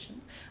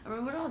qualifications? I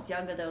remember when I was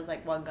younger, there was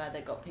like one guy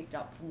that got picked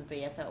up from the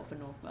VFL for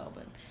North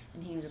Melbourne,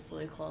 and he was a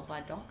fully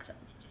qualified doctor.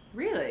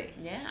 Really?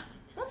 Yeah.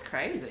 That's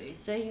crazy.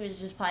 So he was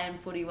just playing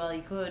footy while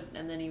he could,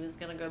 and then he was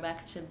going to go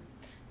back to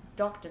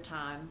doctor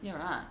time. Yeah,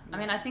 right. I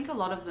mean, I think a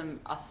lot of them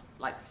are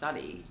like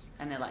study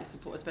and they're like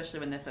support,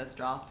 especially when they're first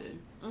drafted.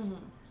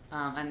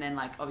 And then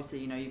like obviously,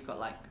 you know, you've got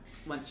like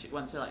once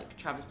you're like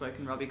Travis Boak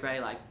and Robbie Gray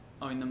like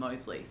own the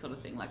Mosley sort of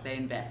thing, like they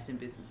invest in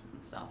businesses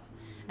and stuff.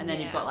 And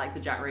then you've got like the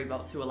Jack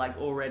Rebolts who are like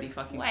already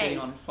fucking sitting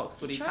on Fox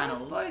Footy panels.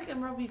 Travis Boak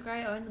and Robbie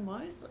Gray own the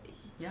Mosley.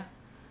 Yeah.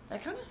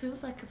 That kind of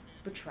feels like a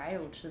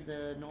betrayal to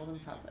the northern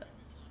suburbs,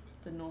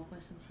 the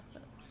northwestern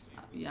suburbs.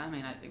 Yeah, I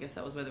mean, I guess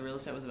that was where the real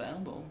estate was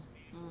available.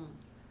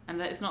 And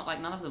it's not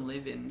like none of them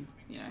live in,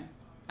 you know,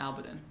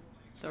 Alberton.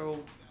 They're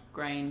all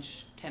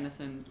Grange,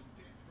 Tennyson,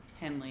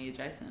 Henley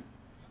adjacent.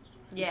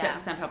 Yeah. Except for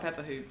Sam Powell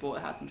Pepper, who bought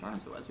a house in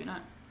Toronto, as we know.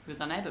 He was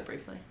our neighbour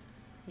briefly.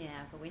 Yeah,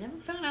 but we never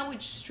found out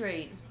which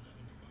street.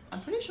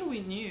 I'm pretty sure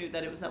we knew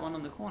that it was that one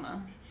on the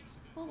corner.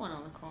 What one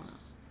on the corner?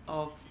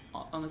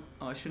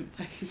 I shouldn't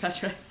say his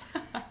address.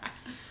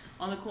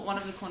 One of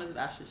the corners of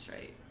Asher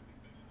Street.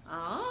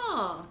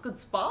 Oh, good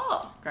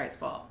spot. Great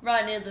spot.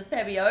 Right near the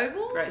Thebby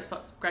Oval? Great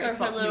spot for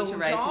him to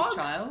raise his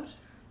child.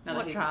 Now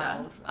what that he's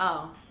child? a dad.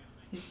 Oh.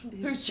 His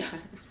Whose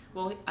child?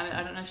 Well, I mean,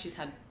 I don't know if she's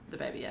had the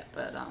baby yet,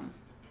 but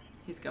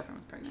his girlfriend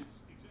was pregnant.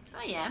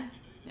 Oh, yeah.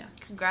 Yeah.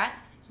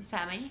 Congrats,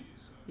 Sammy.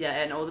 Yeah,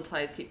 and all the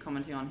players keep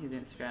commenting on his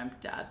Instagram,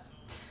 dad.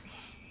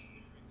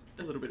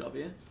 A little bit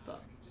obvious,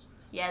 but...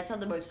 Yeah, it's not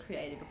the most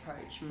creative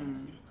approach, but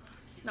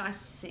it's nice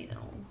to see them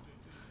all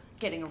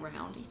getting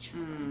around each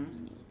other.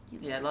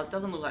 Yeah, it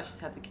doesn't look like she's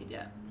had the kid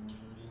yet.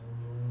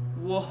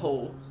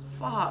 Whoa,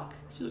 fuck.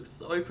 She looks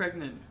so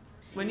pregnant.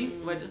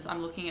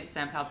 I'm looking at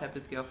Sam Powell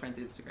Pepper's girlfriend's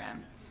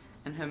Instagram,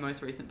 and her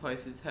most recent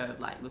post is her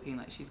like looking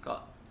like she's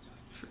got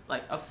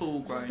like a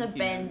full grown Just the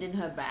bend in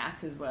her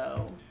back as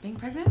well. Being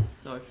pregnant is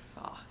so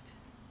fucked.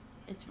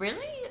 It's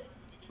really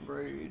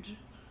rude.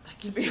 Like,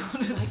 to be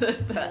honest,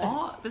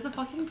 what? There's a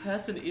fucking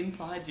person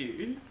inside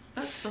you.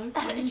 That's so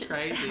That fucking just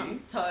crazy.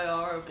 sounds so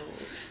horrible.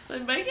 So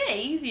make it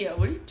easier.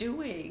 What are you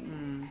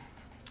doing?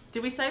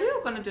 Did we say we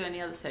were going to do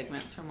any other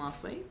segments from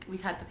last week? We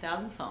had the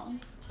 1,000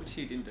 songs, which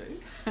you didn't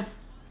do.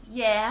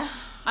 Yeah,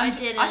 I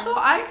didn't.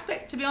 I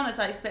expected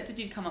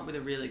you to come up with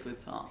a really good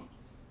song.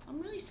 I'm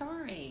really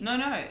sorry. No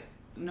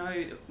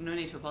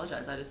need to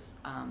apologise. I just,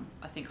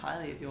 I think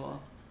highly of your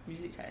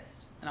music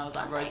taste. And I was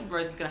like,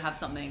 Rose is going to have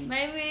something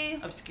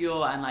maybe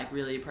obscure and like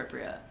really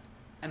appropriate.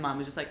 And mine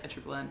was just like a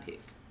Triple M pick.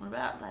 What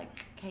about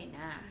like Kate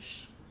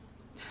Nash?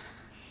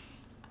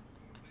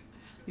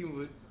 You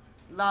would.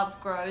 Love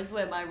grows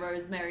where my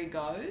rosemary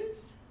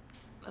goes.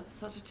 That's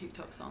such a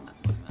TikTok song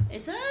at the moment.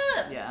 Is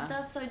it? Yeah.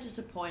 That's so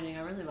disappointing.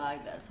 I really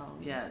like that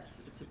song. Yeah,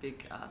 it's a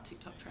big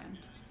TikTok trend.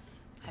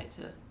 Hate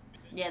to.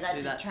 Yeah, that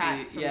do that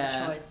detracts from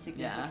yeah, the choice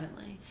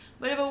significantly. Yeah.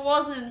 But if it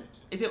wasn't,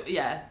 if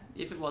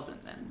it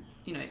wasn't, then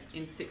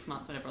in 6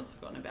 months when everyone's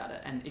forgotten about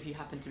it, and if you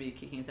happen to be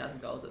kicking 1,000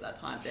 goals at that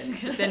time,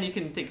 then you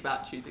can think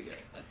about choosing it.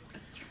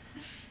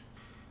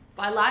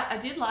 But I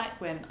did like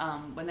when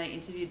they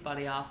interviewed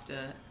Buddy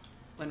after.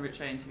 When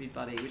Richo interviewed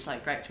Buddy, which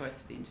like great choice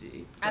for the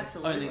interview.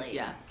 Absolutely.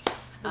 Yeah.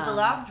 The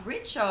beloved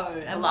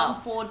Richo and one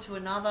forward to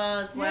another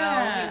as well.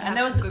 Yeah. And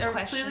there was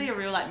questions. clearly a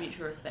real like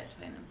mutual respect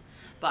between them.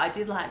 But I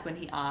did like when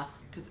he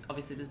asked, because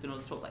obviously there's been all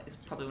this talk like this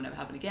probably will never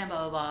happen again,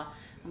 blah blah blah.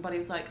 And Buddy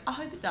was like, I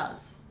hope it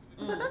does.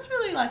 So that's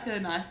really like a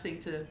nice thing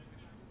to,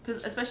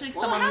 because especially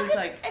someone who's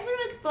like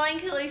everyone's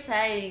blanketly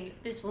saying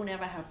this will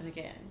never happen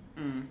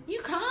again.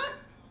 You can't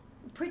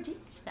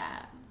predict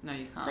that. No,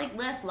 you can't. It's like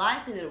less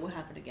likely that it will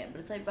happen again,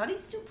 but it's like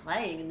Buddy's still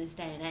playing in this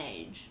day and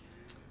age,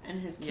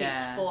 and has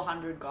kicked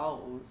 400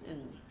 goals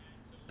in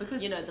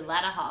because the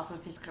latter half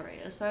of his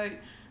career. So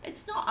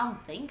it's not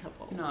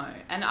unthinkable. No,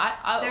 and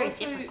I very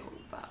also, difficult,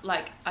 but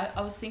like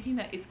I was thinking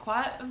that it's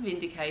quite a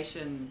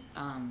vindication,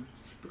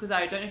 because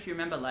I don't know if you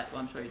remember, like,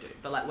 well, I'm sure you do,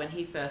 but like when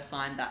he first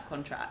signed that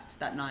contract,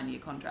 that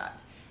 9-year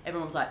contract,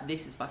 everyone was like,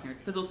 this is fucking,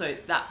 because also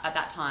that at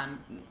that time,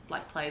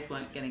 like players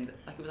weren't getting,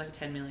 like it was like a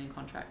 10 million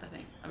contract, I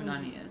think, over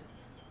 9 years.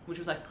 Which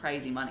was like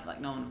crazy money,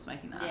 like no one was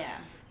making that. Yeah.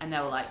 And they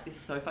were like, this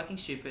is so fucking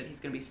stupid, he's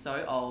going to be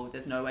so old,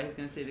 there's no way he's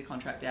going to see the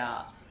contract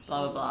out,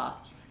 blah, blah, blah.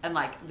 And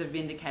like the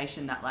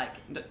vindication that like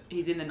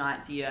he's in the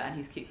 9th year and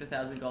he's kicked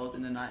 1,000 goals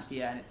in the 9th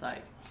year, and it's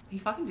like, he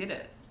fucking did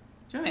it.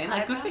 Do you know what I mean?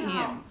 Like, good for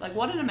him. Like,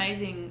 what an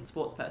amazing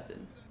sports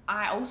person.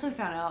 I also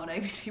found out on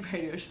ABC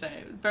Radio today.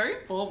 It was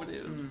very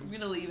informative. I'm going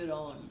to leave it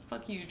on.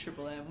 Fuck you,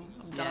 Triple M.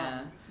 I'm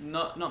done. Yeah,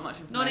 not much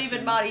information. Not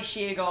even Marty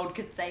Sheargold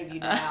could save you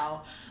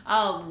now.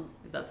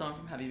 Is that someone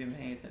from Have You Been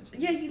Paying Attention?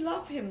 Yeah, you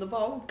love him, the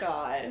bald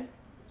guy.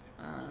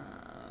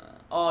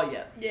 Oh,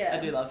 yeah. Yeah.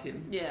 I do love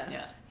him. Yeah.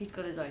 Yeah. He's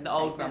got his own The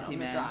old segment grumpy on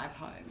the man. drive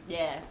home.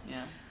 Yeah.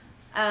 Yeah.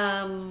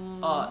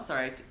 Oh,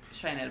 sorry.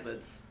 Shane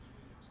Edwards.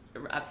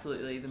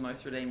 Absolutely the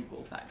most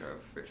redeemable factor of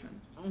Richmond.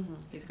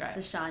 He's great.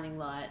 The shining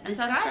light. And This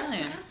South guy's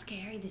Australian. how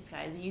scary this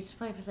guy is. He used to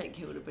play for St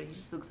Kilda, but he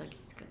just looks like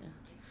he's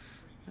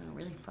gonna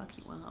really fuck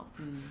you up.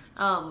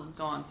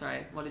 Go on,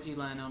 sorry. What did you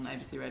learn on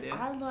ABC Radio?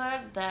 I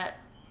learned that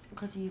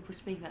because you were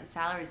speaking about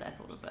salaries, I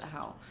thought about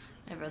how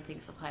everyone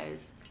thinks the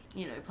players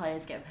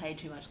get paid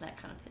too much and that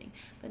kind of thing.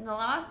 But in the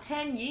last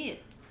 10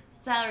 years,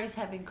 salaries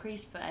have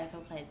increased for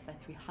AFL players by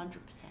 300%.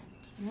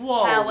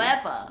 Whoa.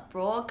 However,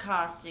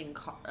 broadcasting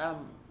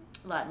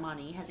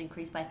money has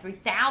increased by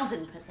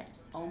 3,000%.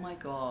 Oh my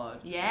god.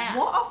 Yeah.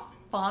 What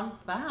a fun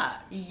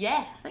fact.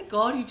 Yeah. Thank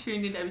God you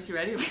tuned into ABC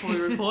Radio before we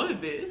reported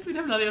this. We'd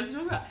have nothing else to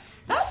talk about.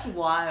 That's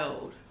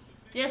wild.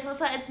 Yeah, so it's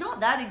like, it's not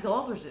that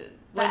exorbitant.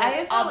 The When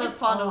AFL other is-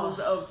 funnels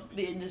of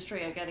the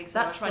industry are getting so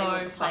That's much money,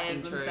 so but the players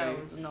fucking true.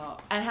 themselves are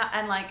not.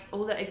 And like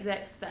all the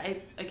execs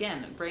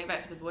again, bring it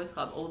back to the boys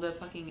club, all the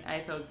fucking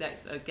AFL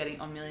execs are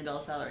getting on $1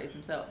 million salaries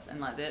themselves,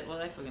 and like what are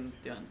they fucking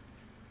doing?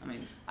 I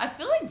mean, I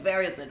feel like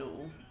very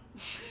little.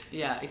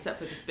 yeah, except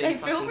for just being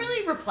They feel fucking...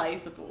 really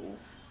replaceable.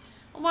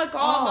 Oh my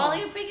god, Oh.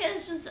 Marley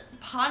Biggers just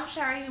punched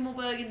Harry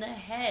Himmelberg in the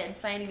head,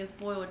 feigning a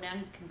spoil, and now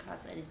he's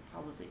concussed and he's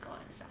probably going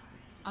to die.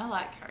 I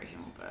like Harry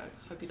Himmelberg.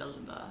 Hope he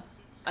doesn't die.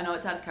 I know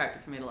it's out of character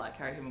for me to like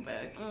Harry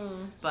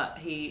Himmelberg, but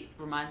he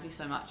reminds me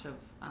so much of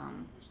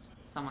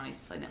someone I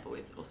used to play netball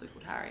with, also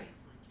called Harry.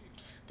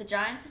 The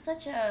Giants are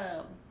such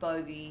a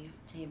bogey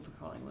team for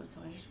Collingwood,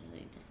 so I just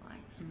really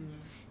dislike him.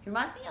 He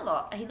reminds me a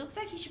lot. He looks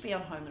like he should be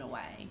on Home and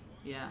Away.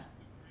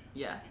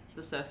 Yeah,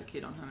 the surfer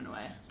kid on Home and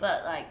Away.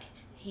 But, like,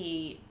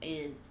 he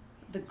is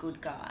the good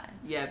guy.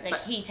 Yeah, Like,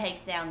 but he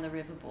takes down the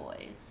River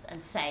Boys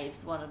and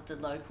saves one of the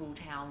local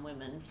town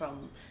women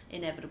from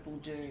inevitable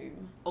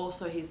doom.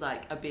 also he's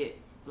like a bit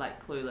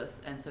like clueless,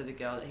 and so the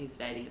girl that he's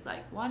dating is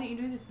like, why don't you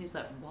do this? And he's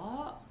like,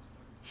 what?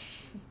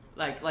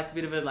 like a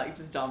bit of a like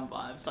just dumb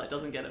vibes, like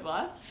doesn't get it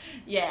vibes.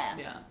 Yeah.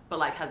 Yeah, but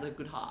like has a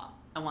good heart,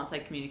 and once they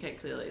communicate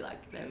clearly,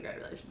 like they have a great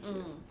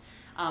relationship.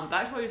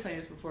 Back to what you were saying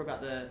just before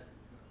about the...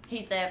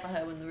 He's there for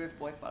her when the River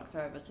Boy fucks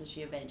her over, so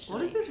she eventually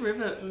What is this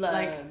river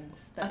like?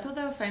 learns I thought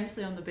they were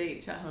famously on the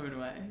beach at Home and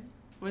Away.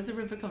 Where's the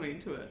river coming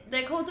into it?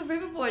 They're called the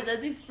River Boys,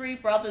 and these three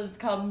brothers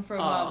come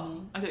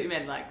from I thought you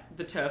meant like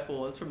the turf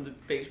wars from the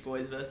Beach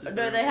Boys versus... the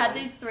No, River they had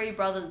Boys. these three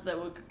brothers that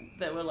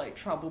were like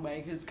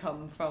troublemakers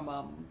come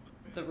from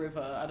the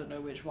river, I don't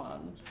know which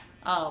one.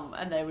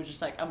 And they were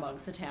just like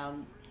amongst the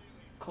town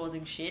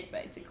causing shit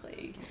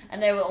basically.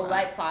 And they were all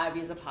like 5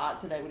 years apart,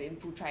 so they would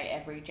infiltrate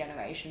every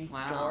generation's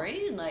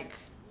story and like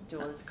do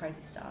all this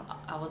crazy stuff.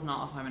 I was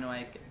not a home and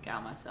away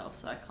gal myself,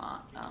 so I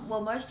can't.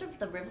 Well, most of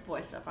the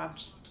Riverboy stuff I've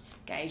just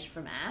gauged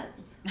from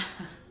ads.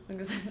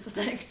 Because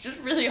they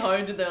just really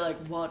honed and they're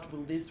like, what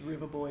will this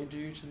Riverboy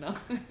do tonight?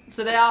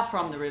 So they are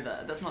from the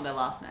river. That's not their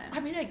last name. I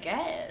mean, I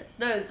guess.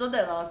 No, it's not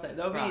their last name.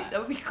 That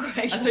would be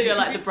crazy. I thought you were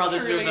like the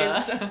Brothers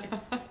River.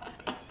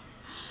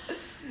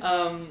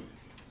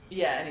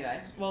 Yeah,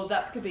 anyway. Well,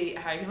 that could be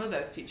Harry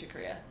Himmelberg's future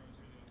career.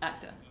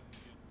 Actor.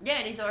 Yeah,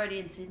 and he's already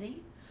in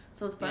Sydney.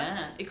 So it's perfect.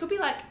 Yeah. It could be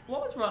like,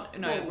 what was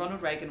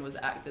Ronald Reagan was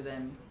actor,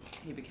 then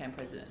he became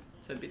president.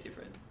 So a bit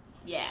different.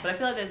 Yeah. But I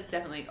feel like there's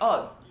definitely,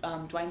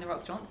 Dwayne The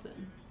Rock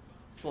Johnson.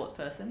 Sports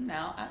person,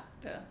 now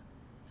actor.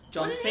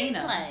 John what did Cena.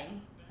 He play?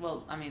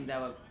 Well, I mean, they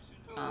were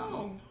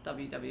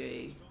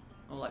WWE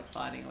or like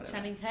fighting or whatever.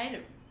 Channing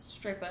Tatum,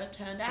 stripper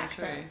turned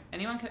actor. True.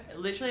 Anyone can,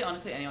 literally,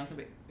 honestly, anyone can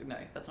be. No,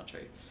 that's not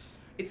true.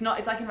 It's not.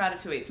 It's like in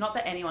Ratatouille. It's not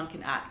that anyone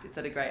can act. It's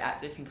that a great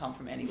actor can come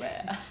from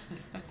anywhere.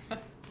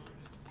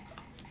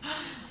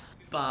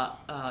 But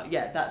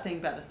that thing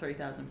about the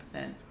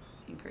 3,000%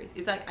 increase.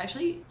 It's like,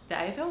 actually, the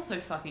AFL is so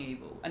fucking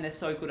evil and they're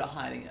so good at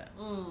hiding it.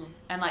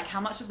 And like, how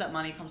much of that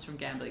money comes from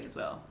gambling as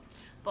well?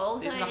 But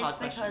also it's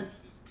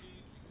because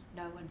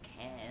no one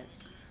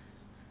cares.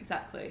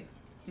 Exactly.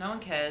 No one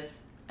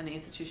cares and the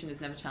institution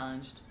is never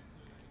challenged.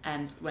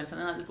 And when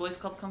something like the Boys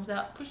Club comes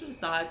out, push it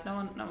aside. No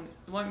one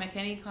won't make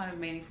any kind of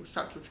meaningful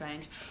structural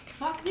change.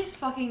 Fuck this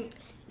fucking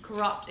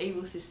corrupt,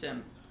 evil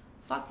system.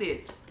 Fuck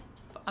this.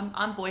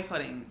 I'm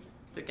boycotting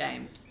the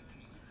games.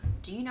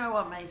 Do you know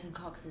what Mason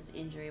Cox's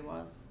injury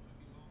was?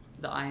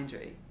 The eye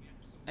injury.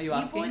 Are you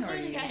asking? You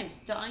boycotted the games.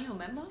 Don't you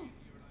remember?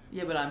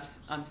 Yeah, but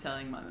I'm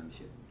selling my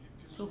membership.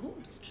 To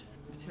whomst?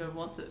 To whoever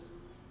wants it.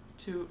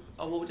 To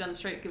walk down the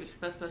street, give it to the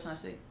first person I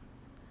see.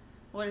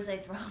 What if they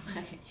throw it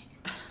back at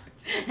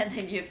you? And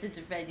then you have to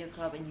defend your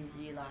club and you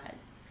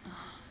realise.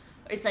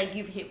 It's like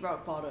you've hit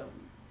rock bottom.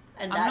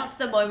 And that's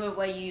the moment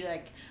where you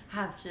like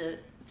have to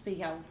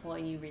speak out for Port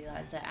and you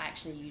realise that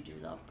actually you do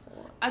love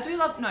Port.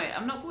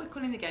 I'm not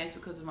boycotting the games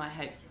because of my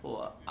hate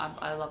for Port.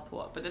 I love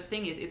Port. But the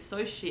thing is, it's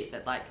so shit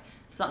that like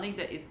something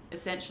that is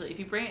essentially, if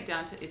you bring it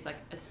down to its like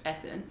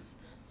essence,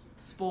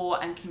 sport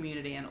and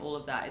community and all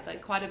of that, it's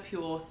like quite a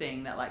pure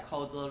thing that like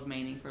holds a lot of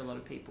meaning for a lot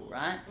of people,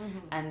 right? Mm-hmm.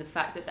 And the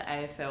fact that the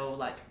AFL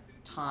like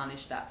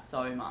tarnished that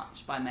so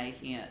much by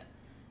making it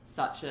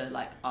such a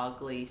like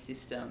ugly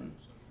system,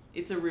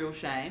 it's a real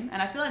shame.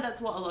 And I feel like that's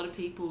what a lot of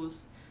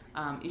people's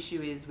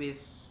issue is with,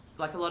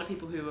 like a lot of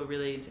people who are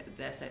really into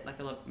their like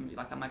a lot of,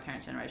 like my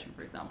parents' generation,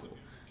 for example,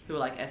 who were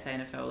like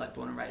SANFL, like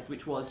born and raised,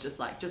 which was just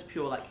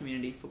pure like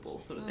community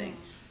football sort of thing.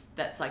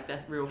 That's like the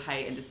real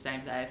hate and disdain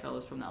for the AFL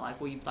is from that, like,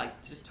 well, you've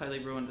like just totally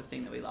ruined the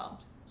thing that we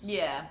loved.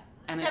 Yeah.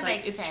 And it's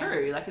like, it's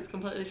true, like it's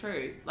completely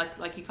true.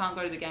 Like you can't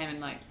go to the game and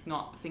like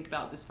not think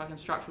about this fucking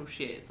structural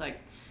shit. It's like,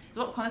 it's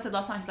what Connor said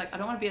last night. He's like, I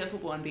don't want to be at the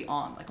football and be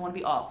on. Like I want to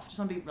be off. I just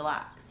want to be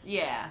relaxed.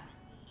 Yeah.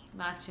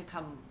 I have to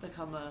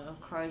become a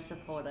Crows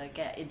supporter,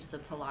 get into the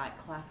polite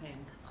clapping.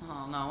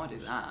 Oh no, I won't do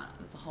that.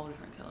 That's a whole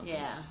different killer.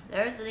 Yeah,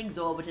 there is an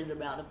exorbitant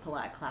amount of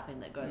polite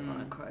clapping that goes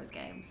on at Crows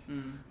games.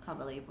 Can't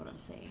believe what I'm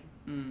seeing.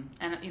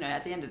 And you know,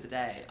 at the end of the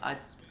day,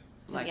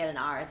 you get an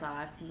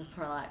RSI from the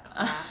polite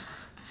clap.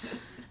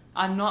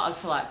 I'm not a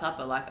polite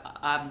clapper. Like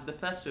I'm the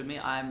first to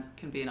admit I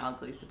can be an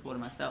ugly supporter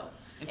myself.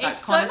 In fact,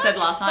 it's Connor so said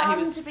much last night fun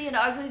he was to be an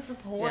ugly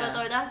supporter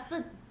though.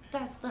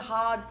 That's the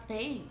hard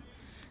thing.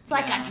 It's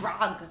like a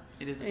drug.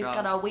 It is a You've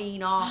drug. gotta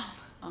wean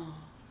off. Oh.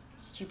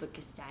 Stupid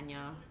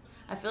Castagna.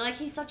 I feel like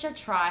he's such a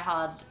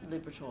try-hard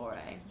Liberatore.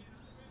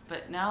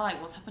 But now,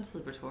 like, what's happened to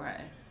Liberatore?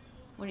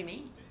 What do you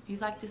mean? He's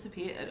like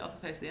disappeared off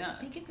the face of the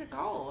earth. He kicked a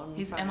goal.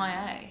 He's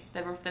MIA.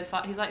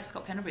 He's like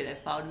Scott Pendlebury. They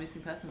filed a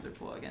missing persons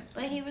report against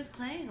him. But he was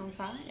playing on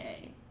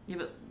Friday. Yeah,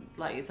 but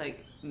like it's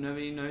like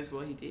nobody knows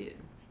what he did.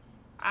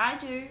 I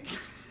do.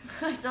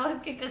 I saw him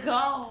kick a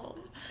goal.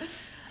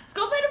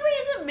 Scott Pendlebury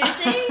isn't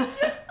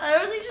missing. I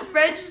only just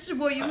registered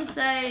what you were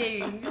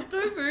saying. It's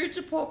no rude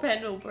to poor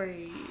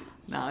Pendlebury.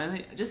 No,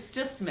 only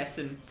just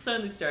messing.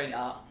 Certainly stirring it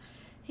up.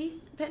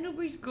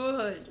 Pendlebury's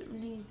good.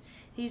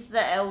 He's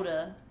the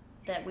elder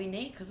that we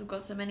need because we've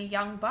got so many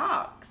young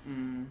bucks.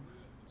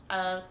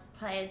 A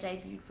player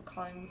debuted for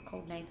Collingwood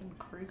called Nathan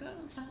Kruger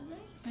on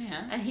Saturday.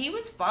 Yeah. And he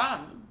was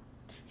fun.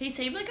 He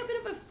seemed like a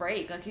bit of a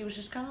freak. Like he was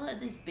just kind of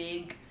like this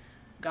big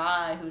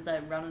guy who was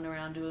like running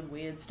around doing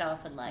weird stuff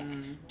and like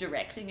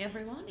directing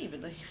everyone,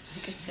 even though he was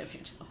like a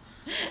debutant.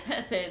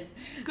 And then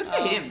good for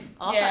him.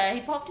 Yeah,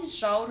 he popped his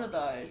shoulder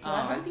though, so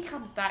I hope he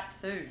comes back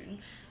soon.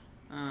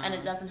 And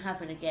it doesn't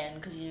happen again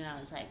because you know how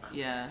it's like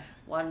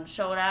one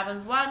shoulder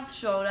happens once,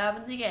 shoulder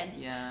happens again.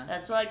 Yeah,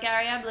 that's what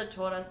Gary Ablett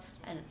taught us,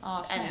 and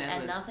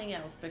and nothing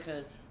else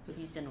because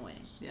he's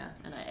annoying. Yeah,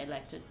 and I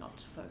elected not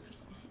to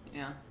focus on him.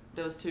 Yeah.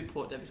 There was 2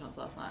 Port debutants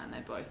last night and they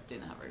both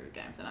didn't have very good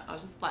games. And I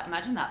was just like,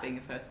 imagine that being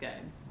your first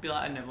game. Be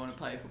like, I never want to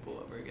play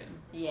football ever again.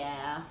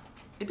 Yeah.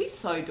 It'd be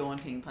so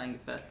daunting playing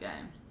your first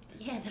game.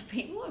 Yeah, the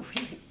people are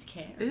really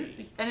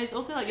scary. And it's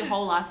also like your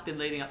whole life's been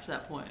leading up to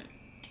that point.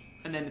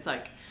 And then it's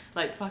like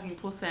fucking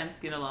poor Sam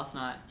Skinner last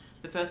night.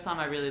 The first time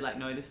I really like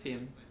noticed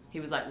him, he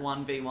was like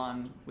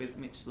 1v1 with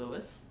Mitch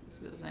Lewis. Is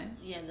his name?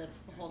 Yeah, the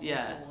whole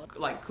Yeah,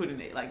 like couldn't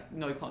he? Like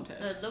no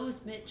contest. No, Lewis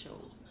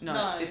Mitchell.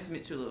 No, it's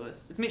Mitchell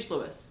Lewis. It's Mitch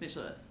Lewis. Mitch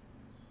Lewis.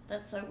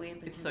 That's so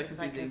weird because It's so like a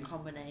confusing.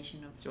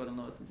 combination of... Jordan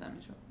Lewis and Sam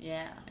Mitchell.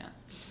 Yeah. Yeah.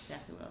 That's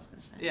exactly what I was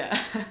going to say.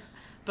 Yeah.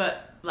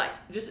 But like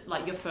just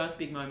like your first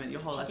big moment,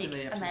 your whole life been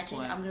leading up to this Imagine,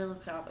 point. I'm going to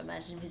look it up,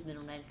 imagine if his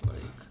middle name's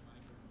Luke.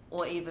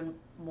 Or even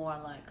more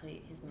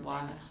likely, his middle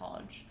name is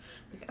Hodge.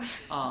 Because,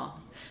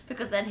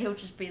 because then he'll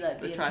just be like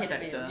the epitome.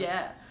 trifecta.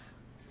 Yeah.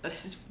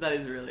 That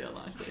is really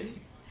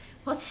unlikely.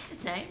 What's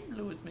his name?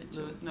 Lewis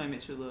Mitchell.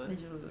 Mitchell Lewis.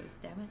 Mitchell Lewis,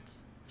 damn it.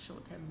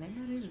 Short-term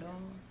memory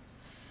loss.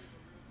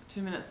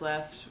 2 minutes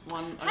left.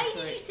 Hey,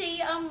 did you see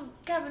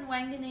Gavin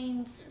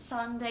Wanganeen's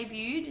son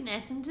debuted in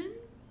Essendon?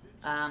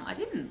 I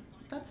didn't.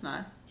 That's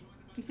nice.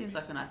 He seems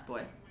like a nice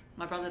boy.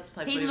 My brother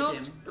played He footy with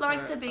him. looked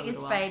like the for a biggest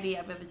little while. baby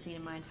I've ever seen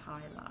in my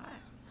entire life.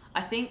 I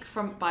think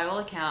by all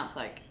accounts,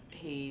 like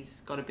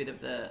he's got a bit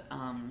of the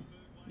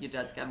your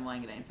dad's Gavin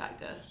Wanganeen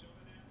factor.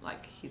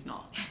 Like he's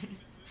not.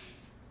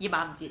 Your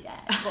mum's your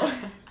dad.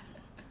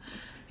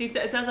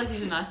 It sounds like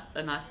he's a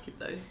nice kid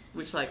though.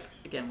 Which like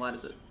again, why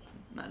does it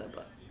matter?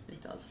 But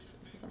it does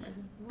for some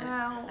reason.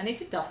 Wow. I need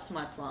to dust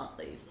my plant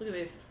leaves. Look at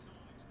this.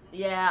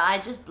 Yeah, I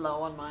just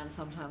blow on mine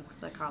sometimes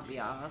because I can't be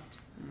asked.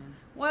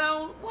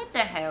 Well, what the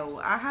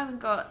hell? I haven't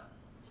got...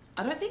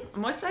 I don't think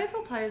most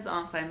AFL players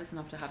aren't famous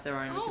enough to have their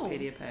own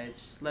Wikipedia page,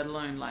 let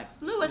alone like.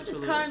 Lewis is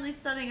currently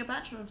studying a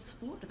Bachelor of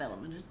Sport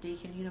Development at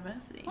Deakin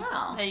University.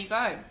 Wow. There you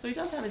go. So he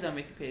does have his own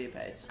Wikipedia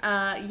page.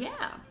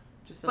 Yeah.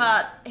 Just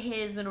but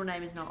his middle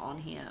name is not on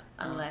here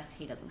unless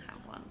he doesn't have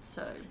one.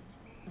 So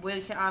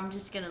I'm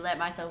just going to let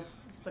myself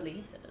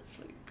believe that it's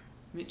Luke.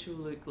 Mitchell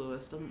Luke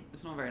Lewis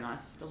it's not very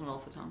nice. Doesn't roll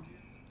off the tongue.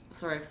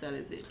 Sorry if that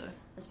is it though.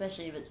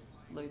 Especially if it's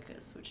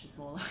Lucas, which is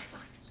more like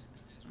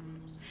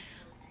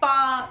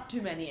far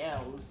too many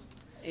L's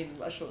in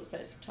a short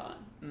space of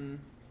time.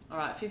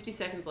 Alright, 50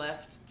 seconds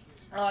left.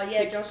 Oh yeah,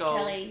 6 Josh goals.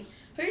 Kelly.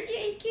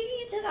 He's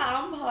kicking into the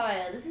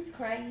umpire. This is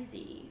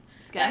crazy.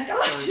 That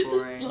guy's so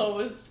boring. the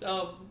slowest step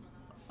Oh.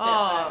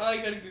 back. Oh,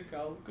 you got a good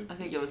goal. Good I for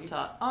think you. it was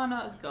tough. Oh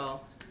no, it was a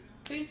goal.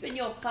 Who's been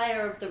your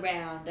player of the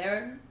round,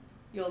 Erin?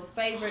 Your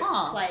favourite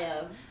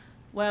player?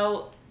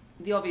 Well,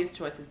 the obvious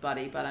choice is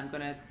Buddy, but I'm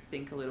gonna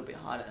think a little bit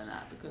harder than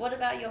that because. What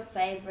about your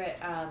favourite,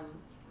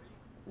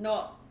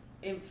 not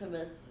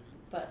infamous,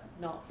 but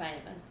not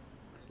famous?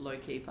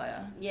 Low-key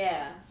player?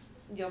 Yeah.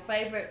 Your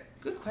favourite...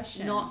 Good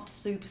question. Not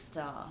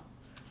superstar.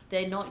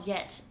 They're not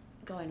yet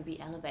going to be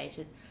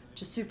elevated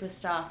to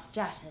superstar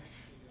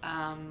status.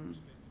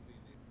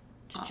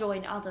 To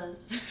join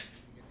others.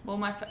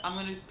 Well, I'm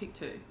going to pick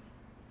 2.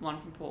 One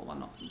from Port, one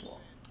not from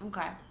Port.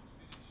 Okay.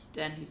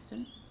 Dan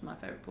Houston is my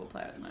favourite Port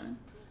player at the moment.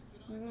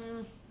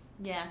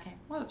 Yeah, okay.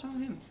 What's wrong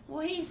with him?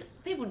 Well,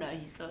 people know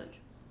he's good.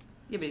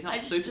 Yeah, but he's not a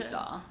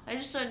superstar. I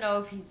just don't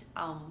know if he's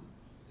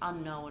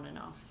unknown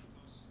enough.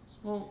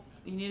 Well,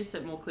 you need to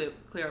set more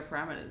clearer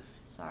parameters.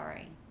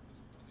 Sorry.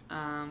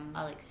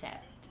 I'll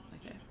accept.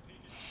 Okay.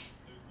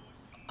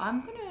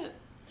 I'm going to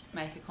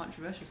make a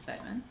controversial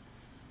statement.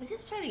 This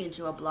is turning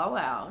into a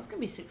blowout. It's going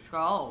to be 6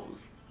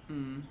 goals.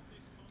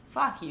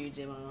 Fuck you,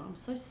 Dimmer. I'm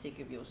so sick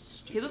of your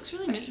stupid He looks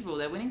really miserable.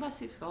 They're winning by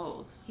 6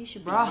 goals. He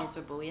should be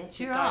miserable. He has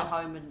to go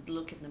home and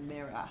look in the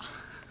mirror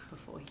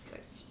before he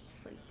goes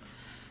to sleep.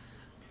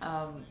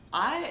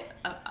 I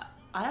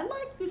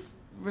like this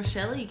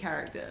Rochelle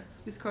character,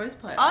 this Crows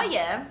player. Oh,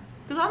 yeah.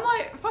 Because I'm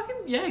like, fucking,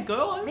 yeah,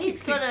 go on, kick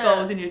He's 6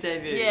 goals in your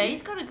debut. Yeah,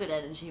 he's got a good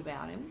energy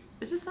about him.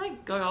 It's just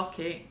like, go off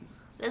king.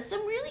 There's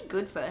some really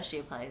good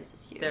first-year players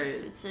this year. There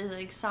is. It's an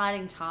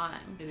exciting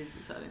time. It is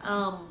exciting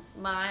time.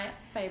 My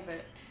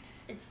favourite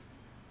is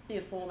the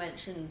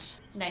aforementioned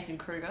Nathan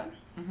Kruger.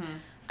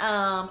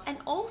 And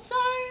also,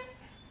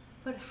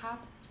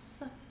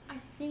 perhaps, I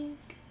think,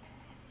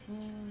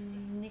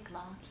 Nick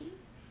Larkey.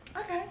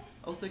 Okay.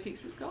 Also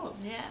kicks 6 goals.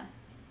 Yeah.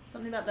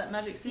 Something about that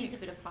magic 6. He's a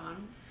bit of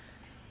fun.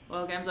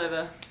 Well, game's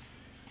over.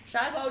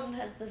 Shai Bolden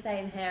has the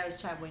same hair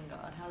as Chad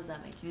Wingard. How does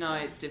that make you No,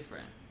 feel? it's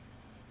different.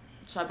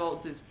 Shai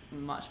Bolts is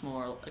much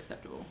more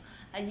acceptable.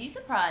 Are you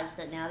surprised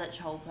that now that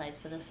Chol plays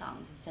for the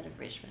Suns instead of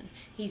Richmond,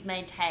 he's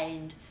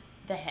maintained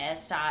the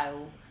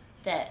hairstyle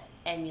that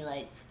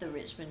emulates the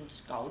Richmond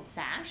gold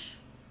sash?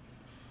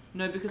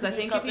 No, because I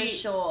think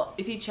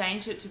if he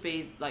changed it to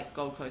be like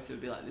Gold Coast, it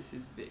would be like, this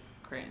is a bit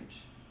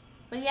cringe.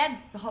 But he had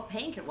hot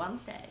pink at one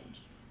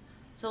stage.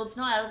 So it's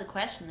not out of the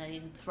question that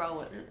he'd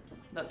throw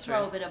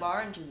a bit of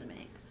orange in the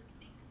mix.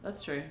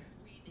 That's true.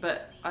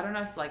 But I don't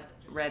know if like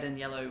red and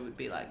yellow would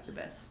be like the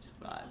best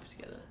vibe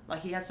together.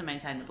 Like he has to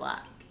maintain the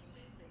black.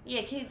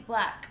 Yeah, keep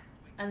black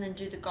and then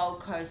do the Gold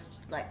Coast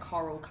like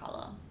coral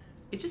colour.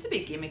 It's just a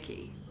bit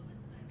gimmicky.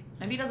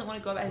 Maybe he doesn't want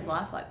to go about his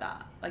life like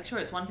that. Like sure,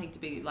 it's one thing to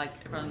be like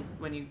everyone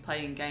when you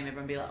play in game,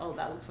 everyone be like, oh,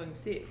 that looks fucking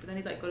sick. But then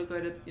he's like got to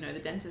go to the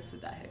dentist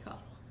with that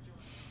haircut.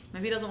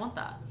 Maybe he doesn't want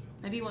that.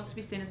 Maybe he wants to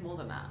be seen as more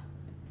than that.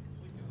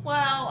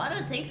 Well, I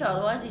don't think so.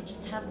 Otherwise, he'd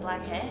just have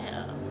black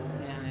hair.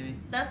 Yeah, maybe.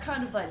 That's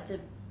kind of like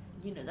that's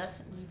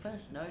you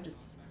first notice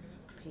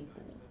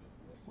people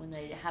when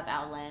they have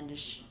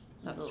outlandish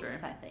looks. True.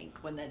 I think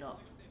when they're not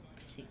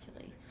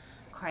particularly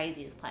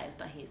crazy as players,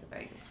 but he's a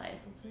very good player,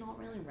 so it's not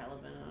really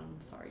relevant.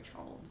 I'm sorry,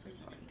 troll. I'm so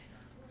sorry.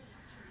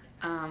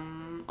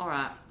 All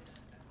right.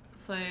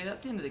 So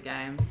that's the end of the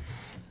game.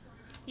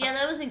 Yeah,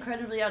 that was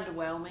incredibly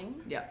underwhelming.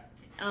 Yeah.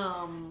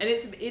 And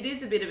it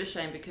is a bit of a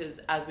shame because,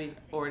 as we've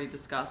already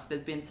discussed,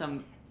 there's been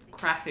some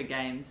cracker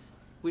games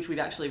which we've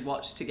actually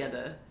watched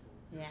together.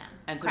 Yeah.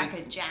 And so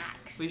Cracker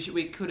Jacks.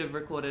 We could have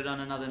recorded on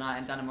another night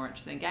and done a more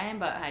interesting game,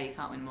 but hey, you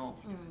can't win more.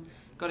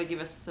 Got to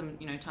give us some,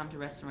 time to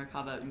rest and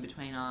recover in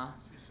between our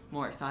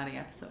more exciting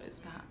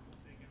episodes,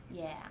 perhaps.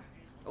 Yeah.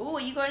 Oh,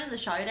 are you going to the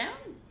showdown?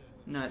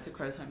 No, it's a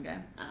Crows home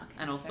game. Oh, okay.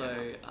 And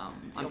also, I'm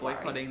You're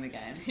boycotting the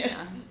games.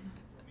 Yeah.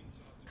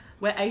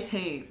 We're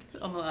 18th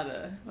on the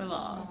ladder. We're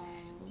last.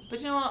 But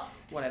you know what?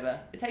 Whatever.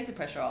 It takes the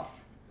pressure off.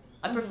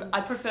 I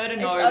prefer to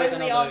know we're going to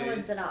lose. It's only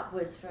onwards and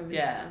upwards from here.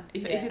 Yeah.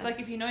 If it's like,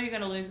 if you know you're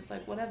going to lose, it's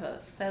like, whatever.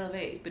 C'est la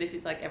vie. But if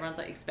it's like everyone's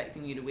like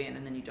expecting you to win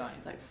and then you don't,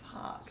 it's like,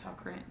 fuck, how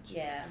cringe.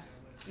 Yeah.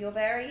 You're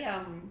very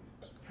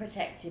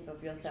protective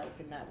of yourself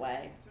in that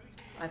way,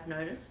 I've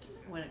noticed,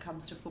 when it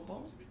comes to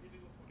football.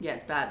 Yeah,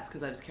 it's bad. It's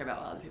because I just care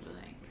about what other people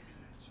think.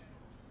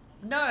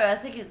 No, I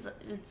think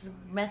it's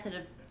a method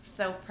of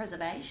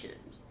self-preservation.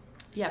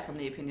 Yeah, from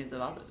the opinions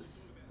of others,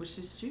 which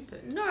is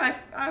stupid. No,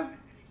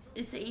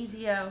 it's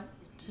easier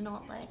to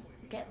not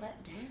get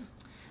let down.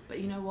 But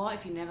you know what?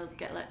 If you never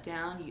get let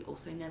down, you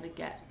also never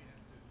get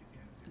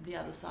the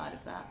other side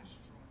of that.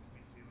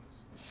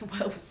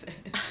 Well said.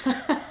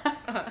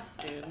 Oh,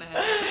 dear,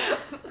 no.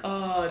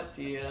 Oh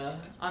dear.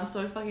 I'm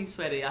so fucking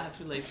sweaty. I have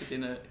to leave for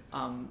dinner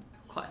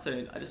quite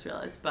soon, I just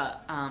realised.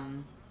 But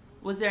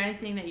was there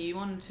anything that you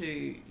wanted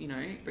to,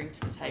 bring to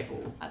the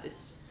table at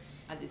this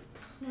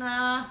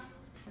Nah.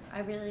 I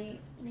really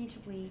need to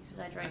wee because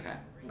I drank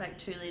like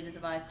 2 litres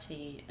of iced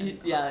tea and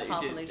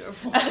half a litre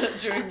of water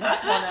during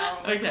this 1 hour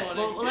recording.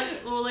 Well,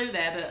 we'll leave it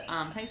there,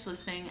 but thanks for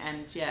listening,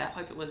 and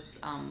hope it was...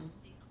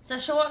 It's a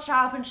short,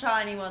 sharp and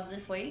shiny one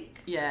this week.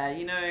 Yeah,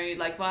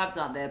 like vibes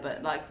aren't there,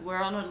 but like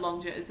we're on a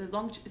long journey. It's a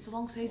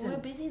long season. We're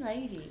busy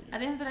ladies. At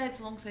the end of the day, it's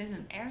a long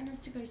season. Erin has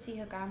to go see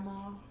her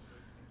grandma.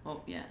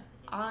 Well, yeah.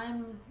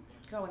 I'm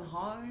going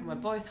home. We're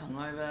both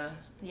hungover.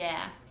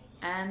 Yeah.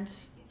 And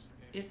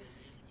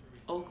it's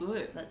all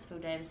good. That's Phil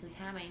Davis's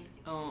hammy.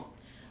 Oh.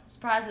 I'm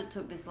surprised it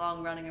took this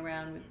long running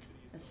around with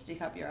a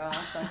stick up your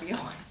ass like he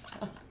always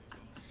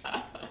does.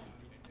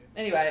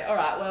 Anyway,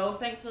 alright, well,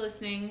 thanks for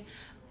listening.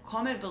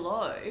 Comment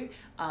below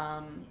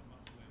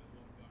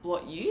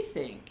what you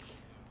think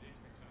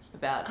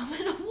about...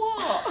 Comment on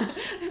what?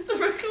 It's a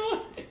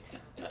recording.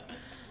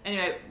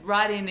 Anyway,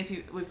 write in if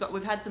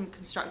we've had some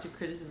constructive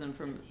criticism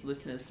from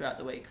listeners throughout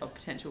the week of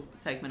potential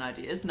segment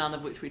ideas, none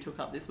of which we took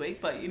up this week,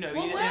 but what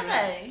were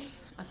they?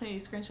 I sent you a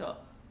screenshot.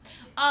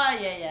 Oh,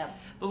 yeah.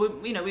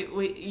 But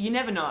you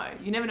never know.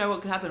 You never know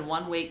what could happen.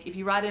 1 week, if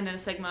you write in a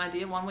segment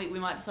idea, 1 week we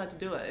might decide to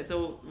do it. It's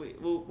all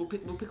we'll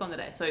pick on the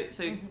day. So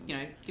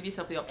give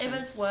yourself the option. It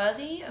was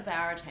worthy of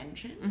our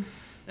attention.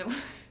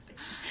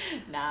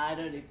 Nah, I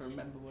don't even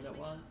remember what it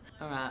was.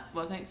 All right.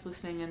 Well, thanks for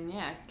listening, and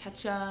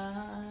catch ya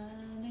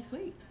next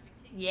week.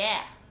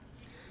 Yeah.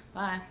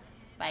 Bye.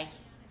 Bye.